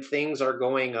when things are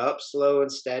going up slow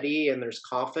and steady and there's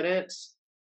confidence,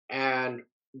 and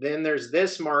then there's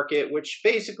this market, which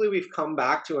basically we've come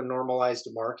back to a normalized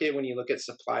market when you look at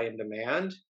supply and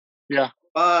demand. Yeah.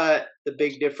 But the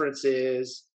big difference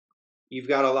is you've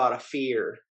got a lot of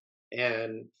fear,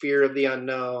 and fear of the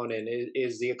unknown, and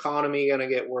is the economy going to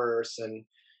get worse, and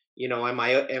you know, am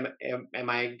I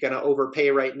going to overpay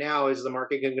right now? Is the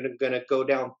market going to go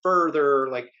down further?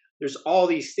 Like there's all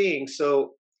these things.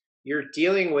 So you're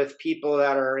dealing with people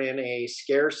that are in a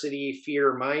scarcity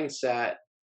fear mindset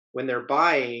when they're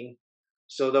buying.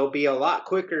 So they'll be a lot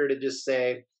quicker to just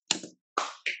say,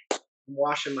 I'm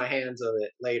washing my hands of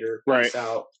it later. Right. Peace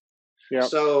out. Yeah.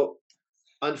 So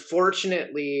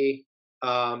unfortunately,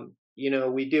 you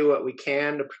know, we do what we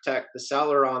can to protect the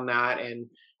seller on that and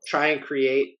try and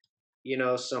create, you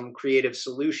know, some creative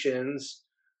solutions.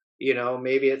 You know,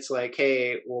 maybe it's like,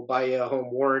 hey, we'll buy you a home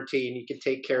warranty and you can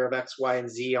take care of X, Y, and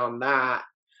Z on that.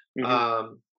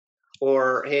 Mm-hmm.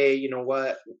 Or, hey, you know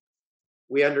what?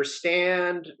 We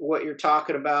understand what you're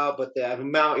talking about, but the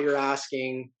amount you're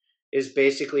asking is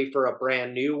basically for a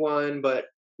brand new one. But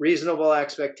reasonable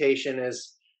expectation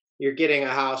is you're getting a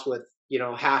house with, you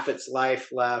know, half its life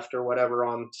left or whatever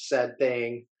on said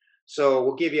thing. So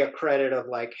we'll give you a credit of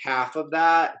like half of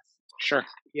that, Sure.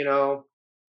 you know,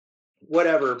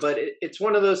 whatever. But it's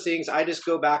one of those things. I just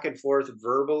go back and forth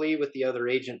verbally with the other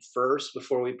agent first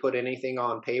before we put anything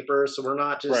on paper. So we're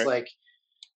not just Right. like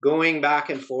going back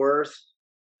and forth.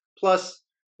 Plus,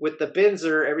 with the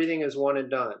Binzer, everything is one and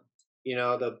done. You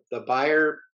know, the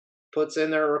buyer puts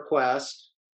in their request,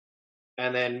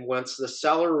 and then once the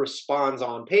seller responds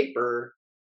on paper,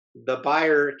 the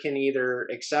buyer can either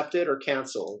accept it or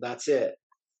cancel. That's it.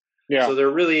 Yeah. So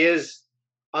there really is,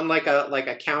 unlike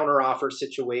a counter offer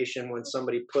situation when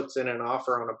somebody puts in an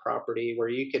offer on a property where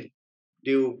you could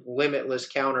do limitless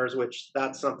counters, which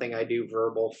that's something I do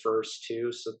verbal first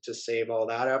too, so to save all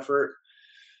that effort.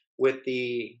 With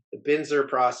the Binzer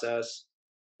process,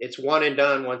 it's one and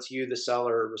done once you, the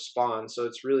seller, respond. So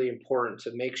it's really important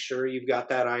to make sure you've got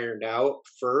that ironed out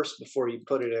first before you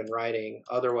put it in writing.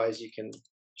 Otherwise, you can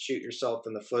shoot yourself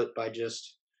in the foot by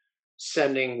just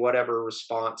sending whatever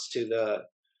response to the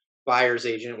buyer's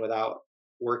agent without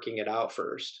working it out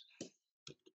first. I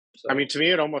So mean, to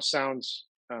me, it almost sounds,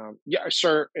 yeah,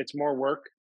 sure, it's more work,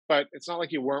 but it's not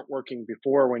like you weren't working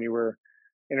before when you were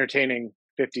entertaining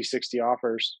 50, 60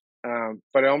 offers.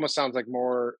 But it almost sounds like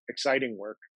more exciting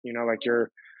work, like you're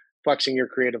flexing your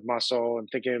creative muscle and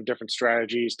thinking of different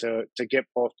strategies to get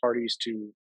both parties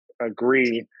to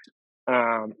agree,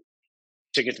 um,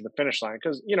 to get to the finish line.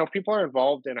 Because, people are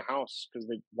involved in a house because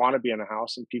they want to be in a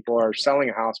house, and people are selling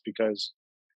a house because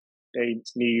they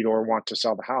need or want to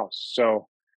sell the house. So,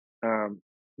 um,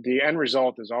 the end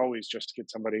result is always just to get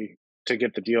somebody to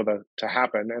get the deal to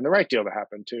happen, and the right deal to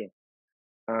happen too.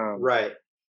 Um, right.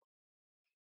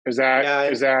 Yeah,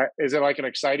 is it like an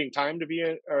exciting time to be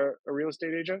a real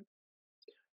estate agent?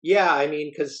 yeah, I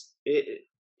mean, because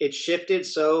it shifted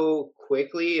so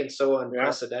quickly and so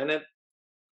Yeah,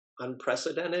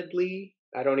 unprecedentedly.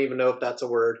 I don't even know if that's a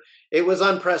word. It was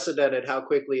unprecedented how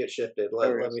quickly it shifted.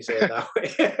 there it Let is. me say it that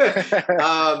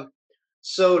way.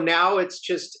 So now it's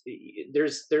just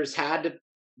there's had to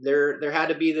there had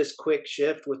to be this quick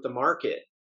shift with the market.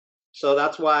 So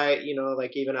that's why,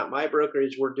 like even at my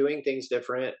brokerage, we're doing things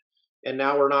different. And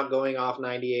now we're not going off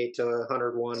 98 to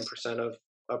 101% of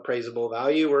appraisable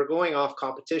value. We're going off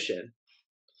competition.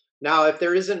 Now, if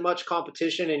there isn't much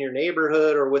competition in your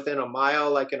neighborhood or within a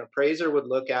mile, like an appraiser would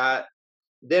look at,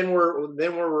 then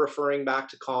we're referring back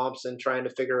to comps and trying to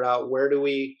figure out where do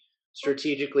we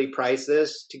strategically price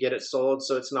this to get it sold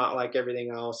so it's not like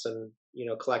everything else, and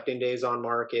collecting days on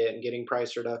market and getting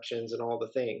price reductions and all the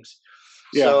things.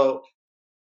 Yeah, So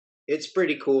it's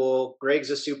pretty cool.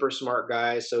 Greg's a super smart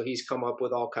guy, so he's come up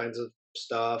with all kinds of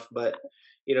stuff. But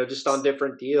just on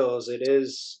different deals, it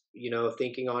is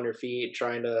thinking on your feet,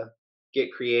 trying to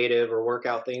get creative or work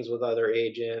out things with other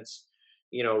agents.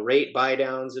 Rate buy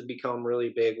downs have become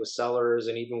really big with sellers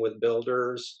and even with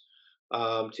builders,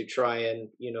 to try and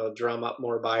drum up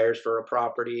more buyers for a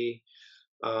property.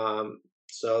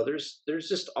 So there's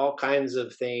just all kinds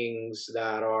of things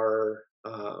that are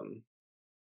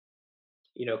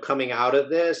coming out of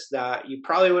this that you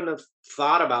probably wouldn't have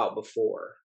thought about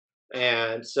before.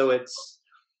 And so it's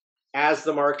as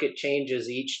the market changes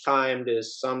each time to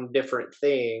some different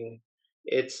thing,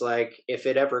 it's like if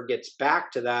it ever gets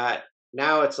back to that,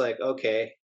 now it's like,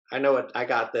 okay, I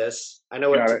got this. I know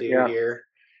what got to it. do Yeah, here.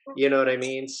 You know what I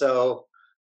mean? So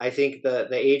I think the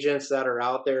agents that are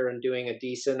out there and doing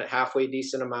a halfway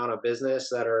decent amount of business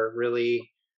that are really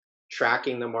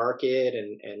tracking the market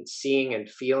and seeing and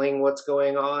feeling what's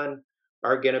going on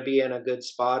are going to be in a good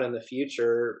spot in the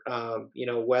future.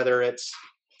 Whether it's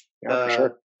yeah, for the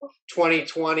sure.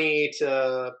 2020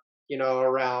 to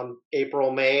around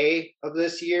April, May of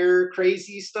this year,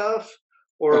 crazy stuff,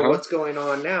 Uh or huh. what's going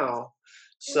on now.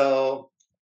 So,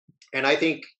 and I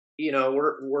think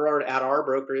we're at our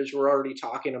brokerage, we're already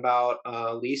talking about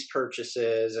lease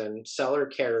purchases and seller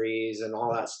carries and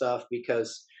all that stuff,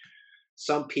 because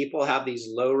some people have these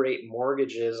low rate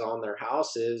mortgages on their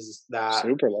houses that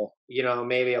Super low.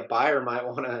 maybe a buyer might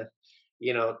want to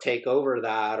take over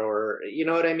that, or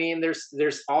what I mean.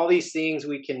 There's all these things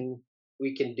we can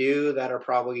do that are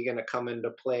probably going to come into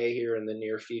play here in the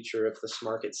near future if this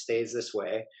market stays this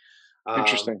way.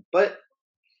 Interesting. But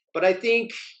I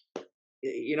think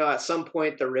at some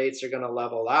point the rates are going to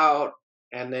level out,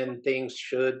 and then things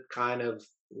should kind of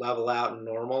level out and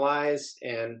normalize.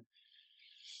 And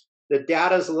the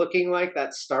data is looking like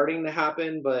that's starting to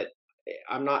happen, but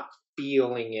I'm not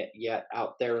feeling it yet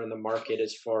out there in the market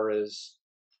as far as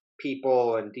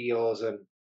people and deals and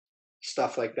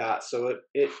stuff like that. So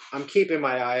I'm keeping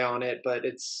my eye on it, but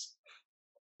it's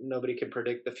nobody can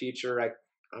predict the future.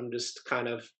 I'm just kind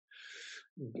of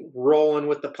rolling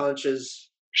with the punches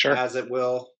Sure. as it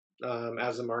will,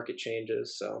 as the market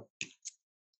changes. So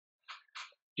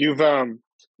You've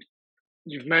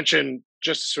you've mentioned,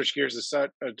 just to switch gears to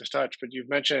touch, but you've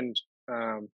mentioned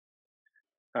um,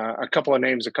 a couple of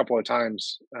names a couple of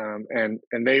times, and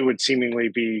they would seemingly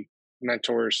be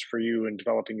mentors for you in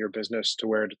developing your business to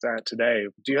where it's at today.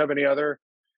 Do you have any other,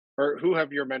 or who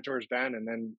have your mentors been? And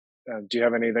then do you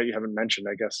have any that you haven't mentioned?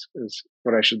 I guess is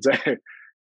what I should say.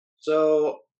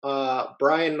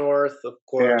 Brian North, of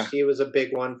course, Yeah, he was a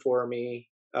big one for me.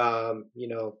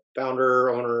 Founder,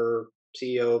 owner,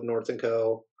 CEO of North and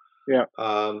Co. yeah,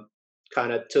 Um,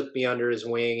 kind of took me under his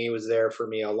wing. He was there for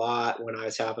me a lot when I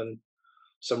was having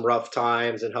some rough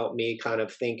times and helped me kind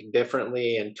of think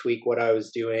differently and tweak what I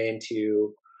was doing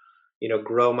to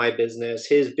grow my business.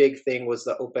 His big thing was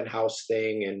the open house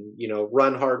thing and,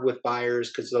 run hard with buyers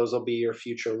because those will be your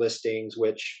future listings,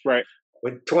 which Right.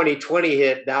 when 2020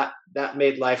 hit, that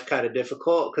made life kind of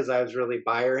difficult because I was really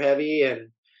buyer heavy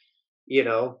and,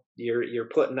 you're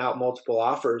putting out multiple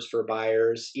offers for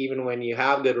buyers, even when you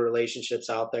have good relationships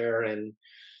out there and,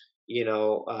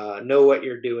 know what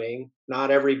you're doing.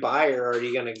 Not every buyer are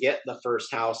you going to get the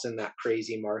first house in that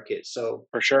crazy market. So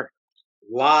For sure.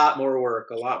 a lot more work,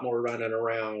 a lot more running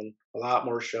around, a lot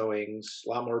more showings, a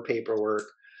lot more paperwork.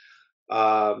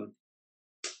 Um,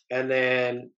 and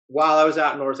then while I was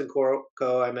out in North and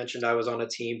Corco, I mentioned I was on a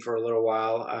team for a little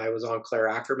while. I was on Claire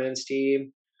Ackerman's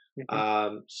team.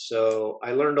 Mm-hmm. So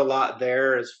I learned a lot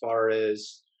there as far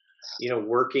as,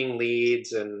 working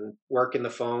leads and working the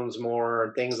phones more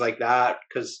and things like that.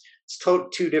 Because it's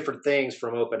two different things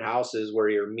from open houses where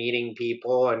you're meeting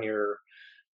people and you're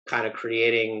kind of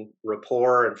creating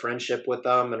rapport and friendship with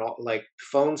them, and all, like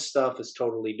phone stuff is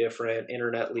totally different,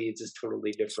 internet leads is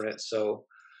totally different. So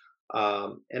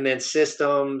and then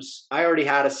systems, I already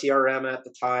had a CRM at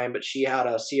the time, but she had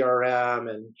a CRM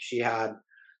and she had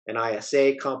an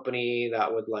ISA company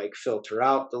that would like filter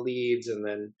out the leads and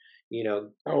then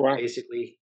Oh, wow.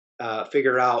 basically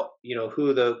figure out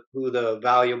who the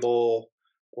valuable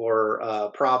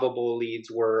or probable leads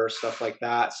were, stuff like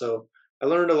that. So I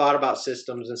learned a lot about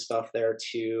systems and stuff there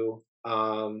too.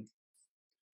 Other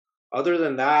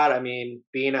than that, I mean,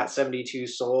 being at 72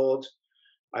 sold,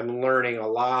 I'm learning a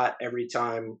lot every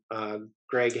time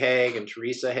Greg Haig and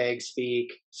Teresa Haig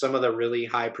speak. Some of the really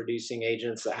high producing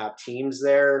agents that have teams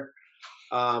there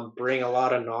bring a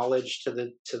lot of knowledge to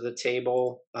the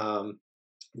table.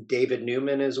 David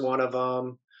Newman is one of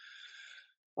them.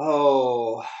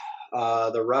 Oh,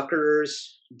 the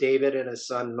Ruckers, David and his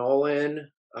son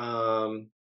Nolan.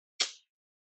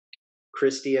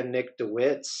 Christy and Nick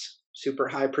DeWitt's super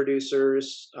high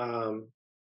producers.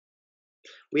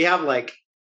 We have like,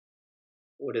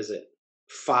 what is it?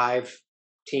 5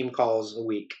 team calls a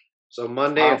week. So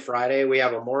Monday Wow. and Friday, we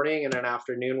have a morning and an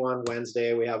afternoon one.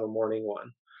 Wednesday, we have a morning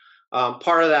one.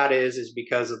 Part of that is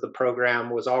because of the program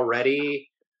was already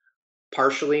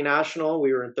partially national.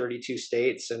 We were in 32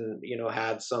 states and,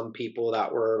 had some people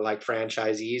that were like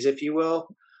franchisees, if you will.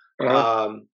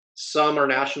 Uh-huh. Some are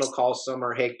national calls, some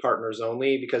are Hague partners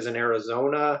only, because in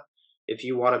Arizona, if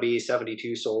you want to be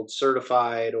 72 sold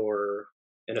certified or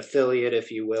an affiliate,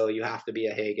 if you will, you have to be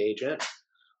a Hague agent.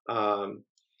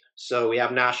 So we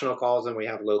have national calls and we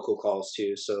have local calls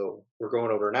too. So we're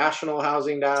going over national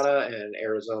housing data and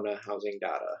Arizona housing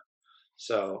data.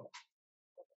 So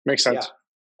Makes yeah. sense.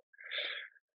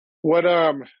 What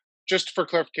just for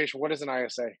clarification, what is an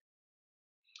ISA?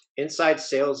 Inside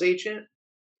sales agent.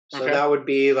 So Okay. that would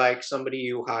be like somebody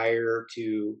you hire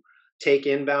to take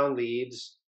inbound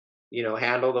leads,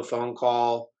 handle the phone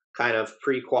call, kind of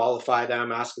pre-qualify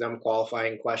them, ask them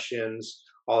qualifying questions,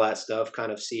 all that stuff,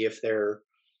 kind of see if they're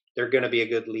going to be a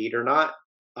good lead or not.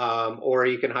 Or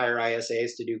you can hire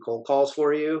ISAs to do cold calls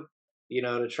for you,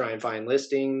 to try and find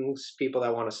listings, people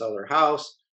that want to sell their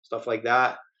house, stuff like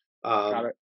that. Got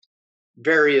it.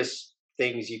 Various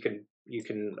things you can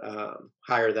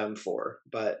hire them for,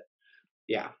 but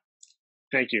yeah.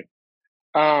 Thank you.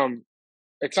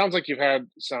 It sounds like you've had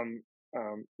some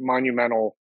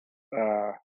monumental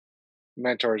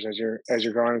mentors as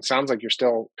you're growing. It sounds like you're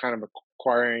still kind of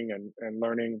acquiring and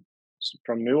learning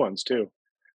from new ones too.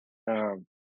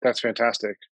 That's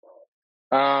fantastic.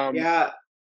 Yeah, Go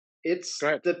it's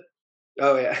ahead.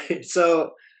 oh yeah.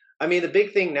 So, I mean, the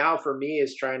big thing now for me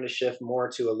is trying to shift more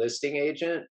to a listing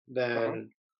agent Uh-huh. than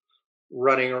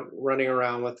running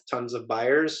around with tons of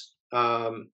buyers.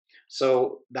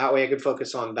 So that way I could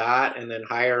focus on that and then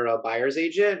hire a buyer's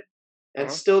agent and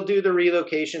Uh-huh. still do the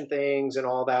relocation things and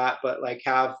all that, but like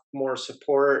have more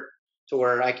support to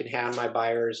where I can hand my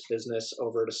buyer's business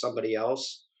over to somebody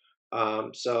else.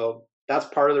 So that's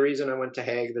part of the reason I went to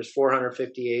Hague. There's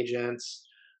 450 agents.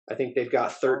 I think they've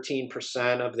got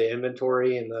 13% of the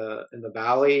inventory in the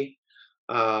valley,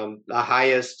 the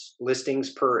highest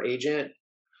listings per agent.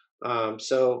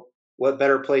 So what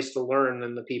better place to learn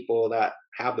than the people that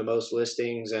have the most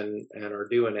listings and are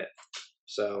doing it.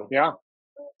 So Yeah,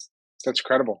 that's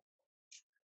credible.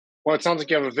 Well, it sounds like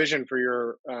you have a vision for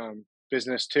your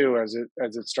business too, as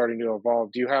it's starting to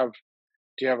evolve. Do you have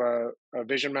a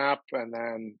vision map and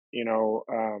then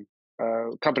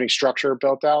company structure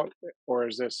built out, or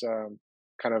is this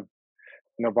kind of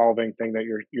an evolving thing that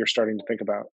you're starting to think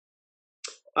about?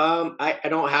 I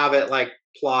don't have it like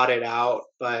plotted out,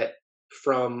 but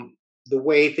from the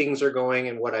way things are going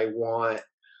and what I want,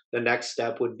 the next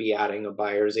step would be adding a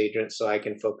buyer's agent so I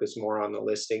can focus more on the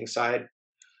listing side.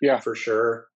 Yeah. for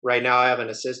sure. Right now I have an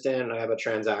assistant, I have a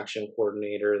transaction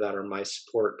coordinator that are my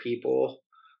support people.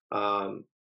 Um,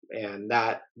 and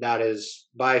that is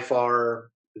by far,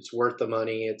 it's worth the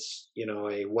money. It's,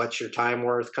 a what's your time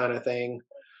worth kind of thing.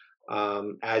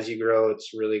 As you grow,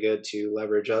 it's really good to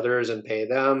leverage others and pay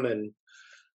them. And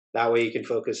that way you can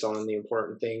focus on the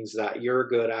important things that you're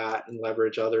good at and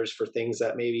leverage others for things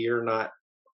that maybe you're not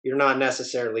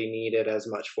necessarily needed as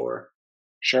much for.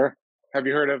 Sure. Have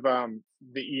you heard of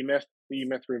the E-Myth, the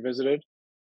E-Myth Revisited?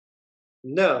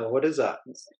 No, what is that?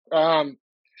 Um,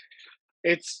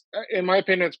 it's in my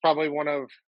opinion, it's probably one of,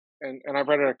 and I've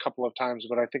read it a couple of times,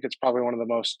 but I think it's probably one of the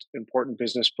most important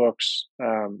business books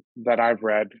that I've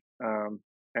read.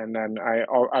 And then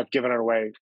I've given it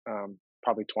away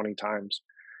probably 20 times.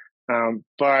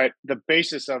 But the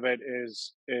basis of it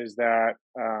is that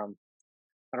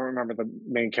I don't remember the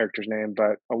main character's name,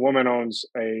 but a woman's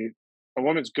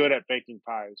good at baking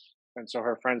pies, and so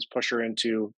her friends push her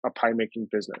into a pie making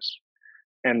business.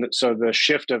 And so the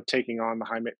shift of taking on the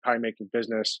pie making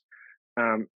business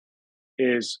um,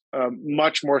 is a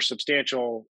much more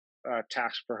substantial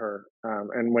task for her.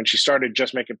 And when she started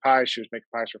just making pies, she was making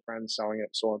pies for friends, selling it,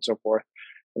 so on and so forth.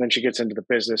 And then she gets into the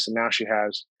business, and now she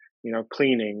has,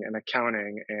 cleaning and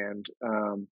accounting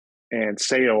and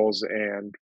sales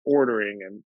and ordering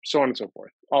and so on and so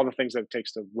forth. All the things that it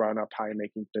takes to run a pie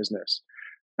making business.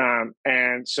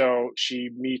 And so she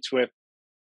meets with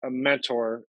a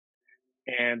mentor,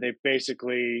 and they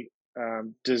basically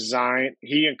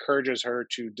he encourages her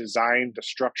to design the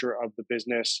structure of the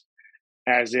business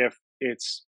as if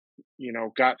it's,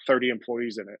 got 30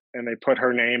 employees in it, and they put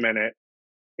her name in it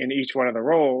in each one of the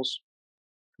roles,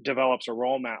 develops a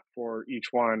role map for each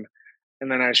one.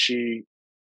 And then as she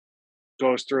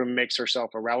goes through and makes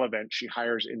herself irrelevant, she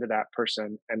hires into that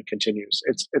person and continues.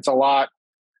 It's a lot.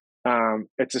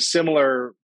 It's a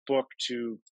similar book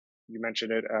to, you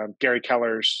mentioned it, Gary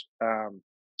Keller's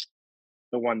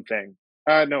The One Thing.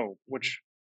 No, which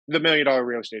the $1 Million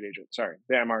Real Estate Agent. Sorry,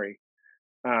 the MRE.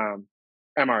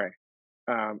 MRA.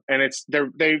 And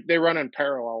they run in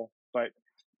parallel, but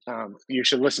you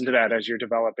should listen to that as you're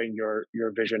developing your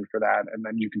vision for that, and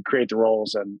then you can create the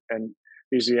roles and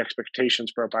these are the expectations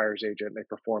for a buyer's agent. They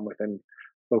perform within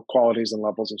the qualities and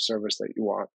levels of service that you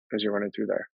want as you're running through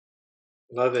there.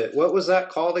 Love it. What was that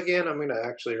called again? I'm going to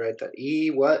actually write that.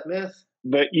 What myth?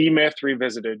 The E-Myth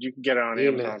Revisited. You can get it on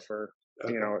Amazon E-myth. for,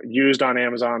 Okay. used on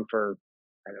Amazon for,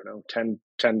 I don't know, 10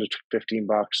 to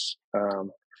 $15.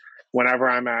 Whenever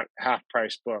I'm at half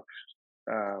price books,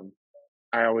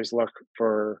 I always look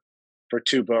for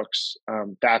 2 books.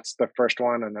 That's the first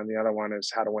one. And then the other one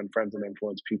is How to Win Friends and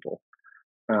Influence People.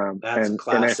 That's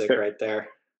classic right there.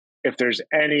 If there's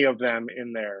any of them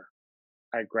in there,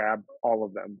 I grab all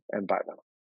of them and buy them,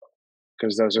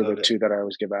 because those are the 2 that I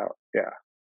always give out. Yeah.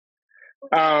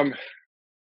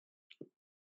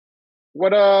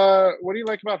 What do you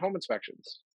like about home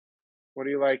inspections? What do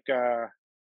you like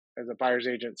as a buyer's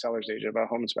agent, seller's agent about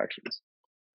home inspections?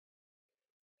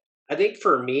 I think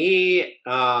for me,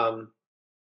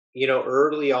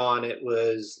 early on it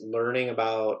was learning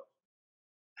about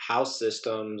house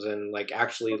systems and like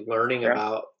actually learning Yeah.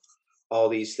 about all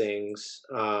these things.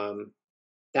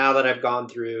 Now that I've gone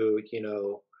through,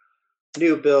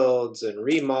 new builds and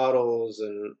remodels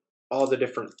and all the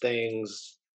different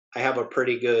things, I have a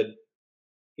pretty good,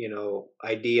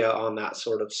 idea on that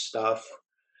sort of stuff.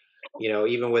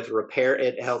 Even with repair,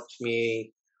 it helped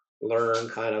me learn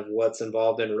kind of what's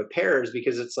involved in repairs,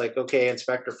 because it's like, okay,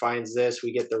 inspector finds this,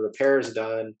 we get the repairs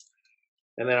done,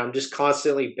 and then I'm just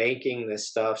constantly banking this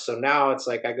stuff. So now it's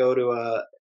like I go to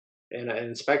an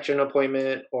inspection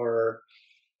appointment, or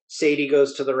Sadie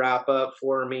goes to the wrap up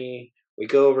for me. We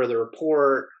go over the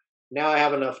report. Now I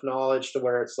have enough knowledge to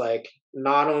where it's like,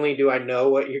 not only do I know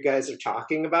what you guys are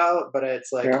talking about, but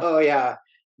it's like, Yeah. oh yeah,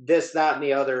 this, that, and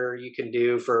the other you can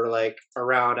do for like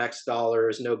around X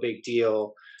dollars, no big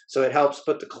deal. So it helps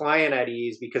put the client at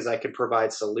ease, because I can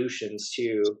provide solutions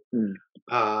too.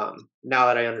 Now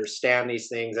that I understand these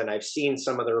things and I've seen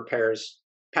some of the repairs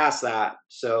past that.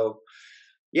 So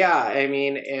yeah, I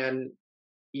mean, and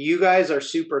you guys are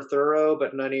super thorough,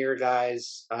 but none of your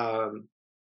guys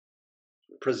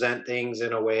present things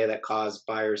in a way that cause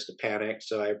buyers to panic.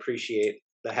 So I appreciate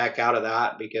the heck out of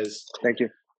that, because Thank you.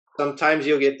 sometimes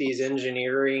you'll get these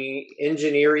engineering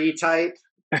type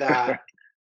that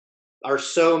are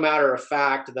so matter of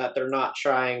fact that they're not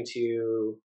trying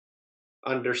to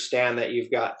understand that you've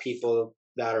got people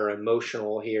that are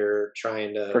emotional here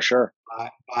trying to For sure.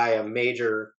 buy a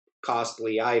major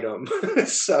costly item.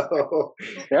 So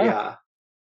yeah.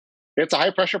 It's a high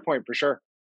pressure point for sure.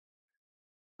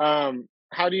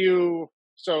 How do you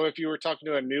So if you were talking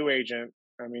to a new agent,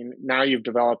 I mean, now you've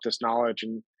developed this knowledge,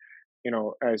 and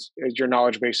as your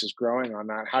knowledge base is growing on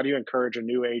that, how do you encourage a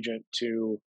new agent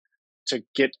to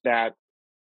get that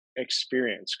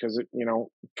experience? Because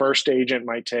first agent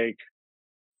might take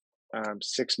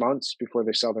 6 months before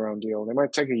they sell their own deal. They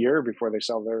might take a year before they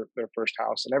sell their first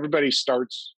house, and everybody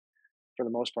starts for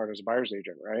the most part as a buyer's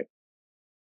agent, right?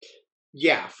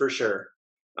 Yeah, for sure.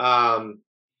 Um,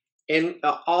 and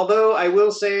although I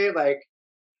will say, like,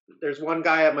 there's one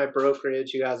guy at my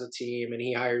brokerage who has a team, and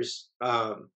he hires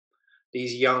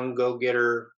these young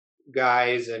go-getter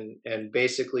guys, and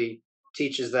basically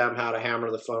teaches them how to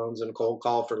hammer the phones and cold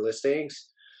call for listings.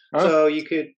 Huh? So you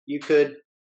could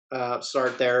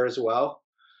start there as well.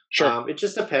 Sure. It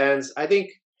just depends. I think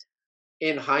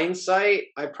in hindsight,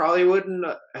 I probably wouldn't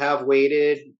have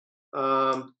waited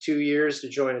 2 years to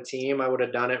join a team. I would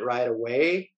have done it right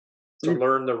away to Mm,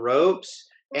 learn the ropes,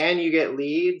 and you get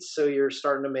leads, so you're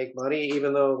starting to make money.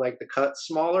 Even though like the cut's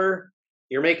smaller,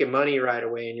 you're making money right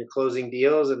away, and you're closing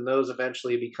deals, and those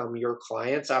eventually become your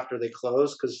clients after they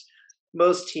close. Because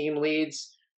most team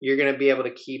leads, you're going to be able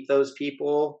to keep those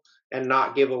people and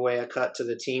not give away a cut to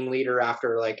the team leader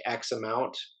after like X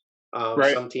amount.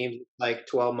 right. Some teams like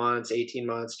 12 months, 18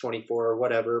 months, 24, or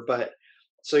whatever. But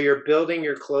so you're building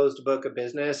your closed book of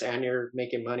business, and you're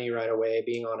making money right away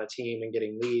being on a team and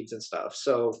getting leads and stuff.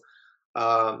 So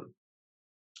um,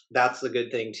 that's the good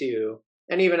thing too.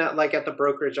 And even at the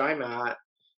brokerage I'm at,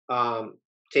 um,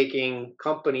 taking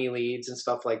company leads and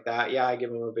stuff like that, yeah, I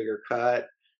give them a bigger cut,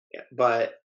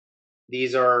 but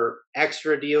these are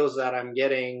extra deals that I'm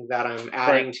getting, that I'm Right.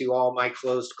 adding to all my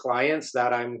closed clients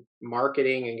that I'm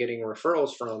marketing and getting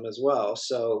referrals from as well.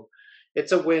 So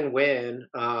it's a win-win.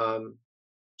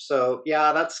 So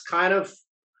yeah, that's kind of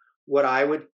what I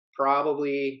would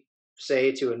probably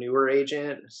say to a newer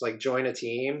agent. It's like, join a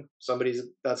team, somebody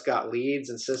that's got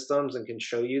leads and systems and can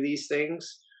show you these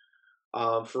things.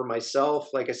 For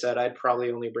myself, like I said, I'd probably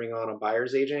only bring on a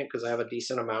buyer's agent because I have a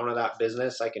decent amount of that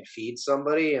business I can feed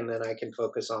somebody, and then I can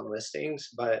focus on listings.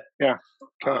 But Yeah.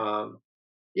 Okay. um,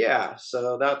 yeah,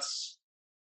 so that's,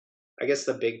 I guess,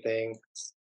 the big thing.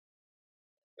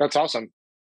 That's awesome.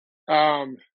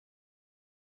 Um,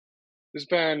 there's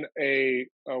been a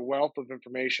wealth of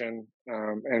information,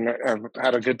 and I've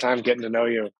had a good time getting to know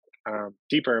you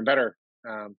deeper and better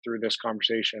through this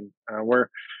conversation. We're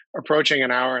approaching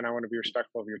an hour, and I want to be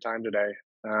respectful of your time today.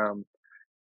 Um,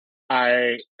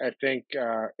 I think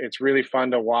it's really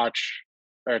fun to watch,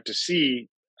 to see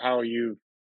how you've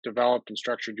developed and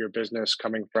structured your business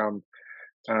coming from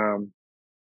um,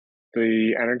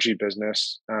 the energy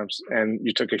business, and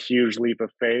you took a huge leap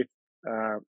of faith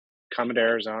uh, coming to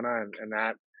Arizona, and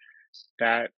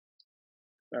that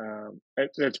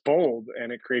it's bold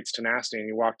and it creates tenacity. And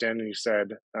he walked in and he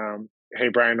said, "Hey,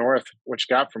 Brian North, what you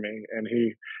got for me?" And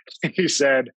he he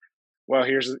said, "Well,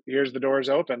 here's the doors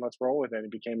open. Let's roll with it." He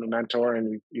became a mentor,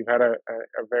 and you've had a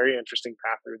very interesting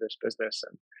path through this business,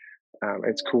 and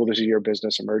it's cool to see your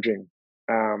business emerging.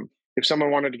 If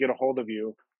someone wanted to get a hold of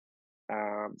you,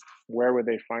 um, where would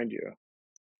they find you?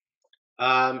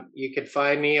 You can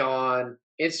find me on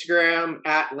Instagram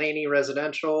at Laney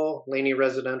Residential,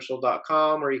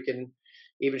 laneyresidential.com, or you can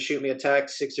even shoot me a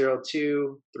text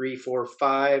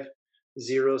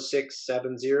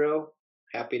 602-345-0670.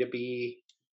 Happy to be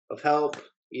of help,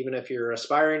 even if you're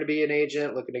aspiring to be an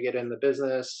agent, looking to get in the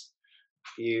business.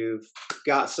 You've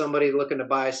got somebody looking to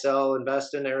buy, sell,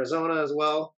 invest in Arizona as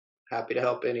well. Happy to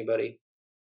help anybody.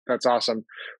 That's awesome.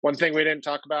 One thing we didn't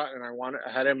talk about, and I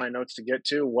had in my notes to get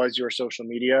to, was your social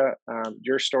media.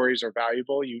 Your stories are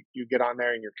valuable. You get on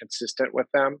there and you're consistent with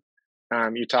them.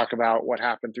 You talk about what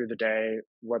happened through the day,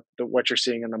 what you're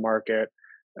seeing in the market,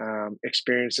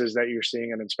 experiences that you're seeing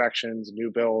in inspections,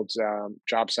 new builds,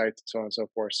 job sites, and so on and so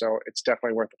forth. So it's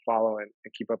definitely worth a follow, and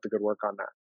keep up the good work on that.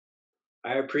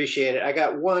 I appreciate it. I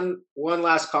got one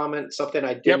last comment, something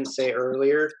I Yep. didn't say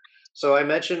earlier. So I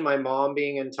mentioned my mom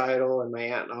being in title and my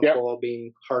aunt and Yep. uncle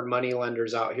being hard money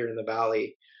lenders out here in the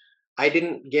valley. I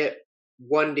didn't get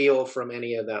one deal from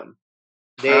any of them.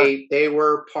 Ah, They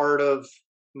were part of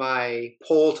my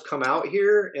pull to come out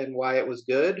here and why it was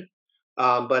good.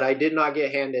 But I did not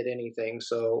get handed anything.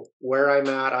 So where I'm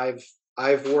at,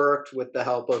 I've worked with the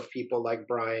help of people like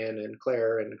Brian and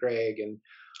Claire and Greg and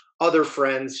other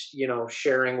friends,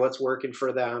 sharing what's working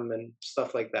for them and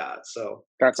stuff like that. So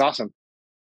that's awesome.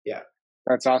 yeah.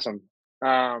 That's awesome.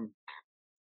 Um,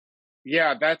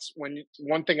 yeah, that's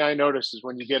one thing I notice is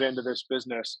when you get into this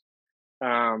business,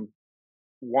 um,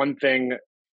 one thing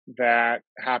that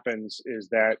happens is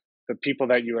that the people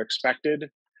that you expected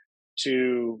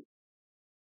to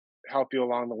help you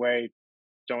along the way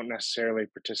don't necessarily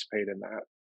participate in that.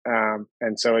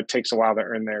 And so it takes a while to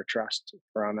earn their trust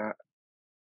around that.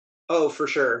 Oh, for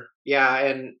sure. Yeah.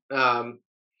 And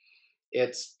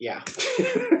it's, yeah.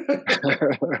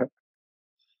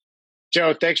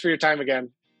 Joe, thanks for your time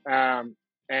again.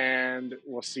 And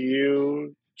we'll see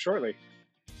you shortly.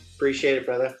 Appreciate it,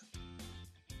 brother.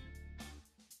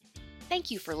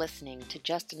 Thank you for listening to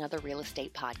Just Another Real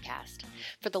Estate Podcast.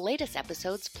 For the latest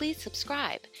episodes, please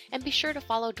subscribe and be sure to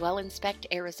follow Dwell Inspect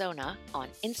Arizona on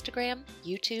Instagram,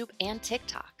 YouTube, and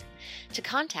TikTok. To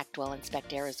contact Dwell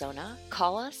Inspect Arizona,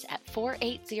 call us at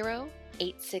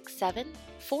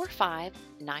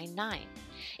 480-867-4599.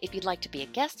 If you'd like to be a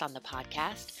guest on the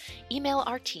podcast, email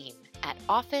our team at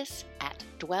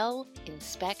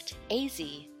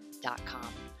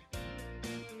office@dwellinspectaz.com.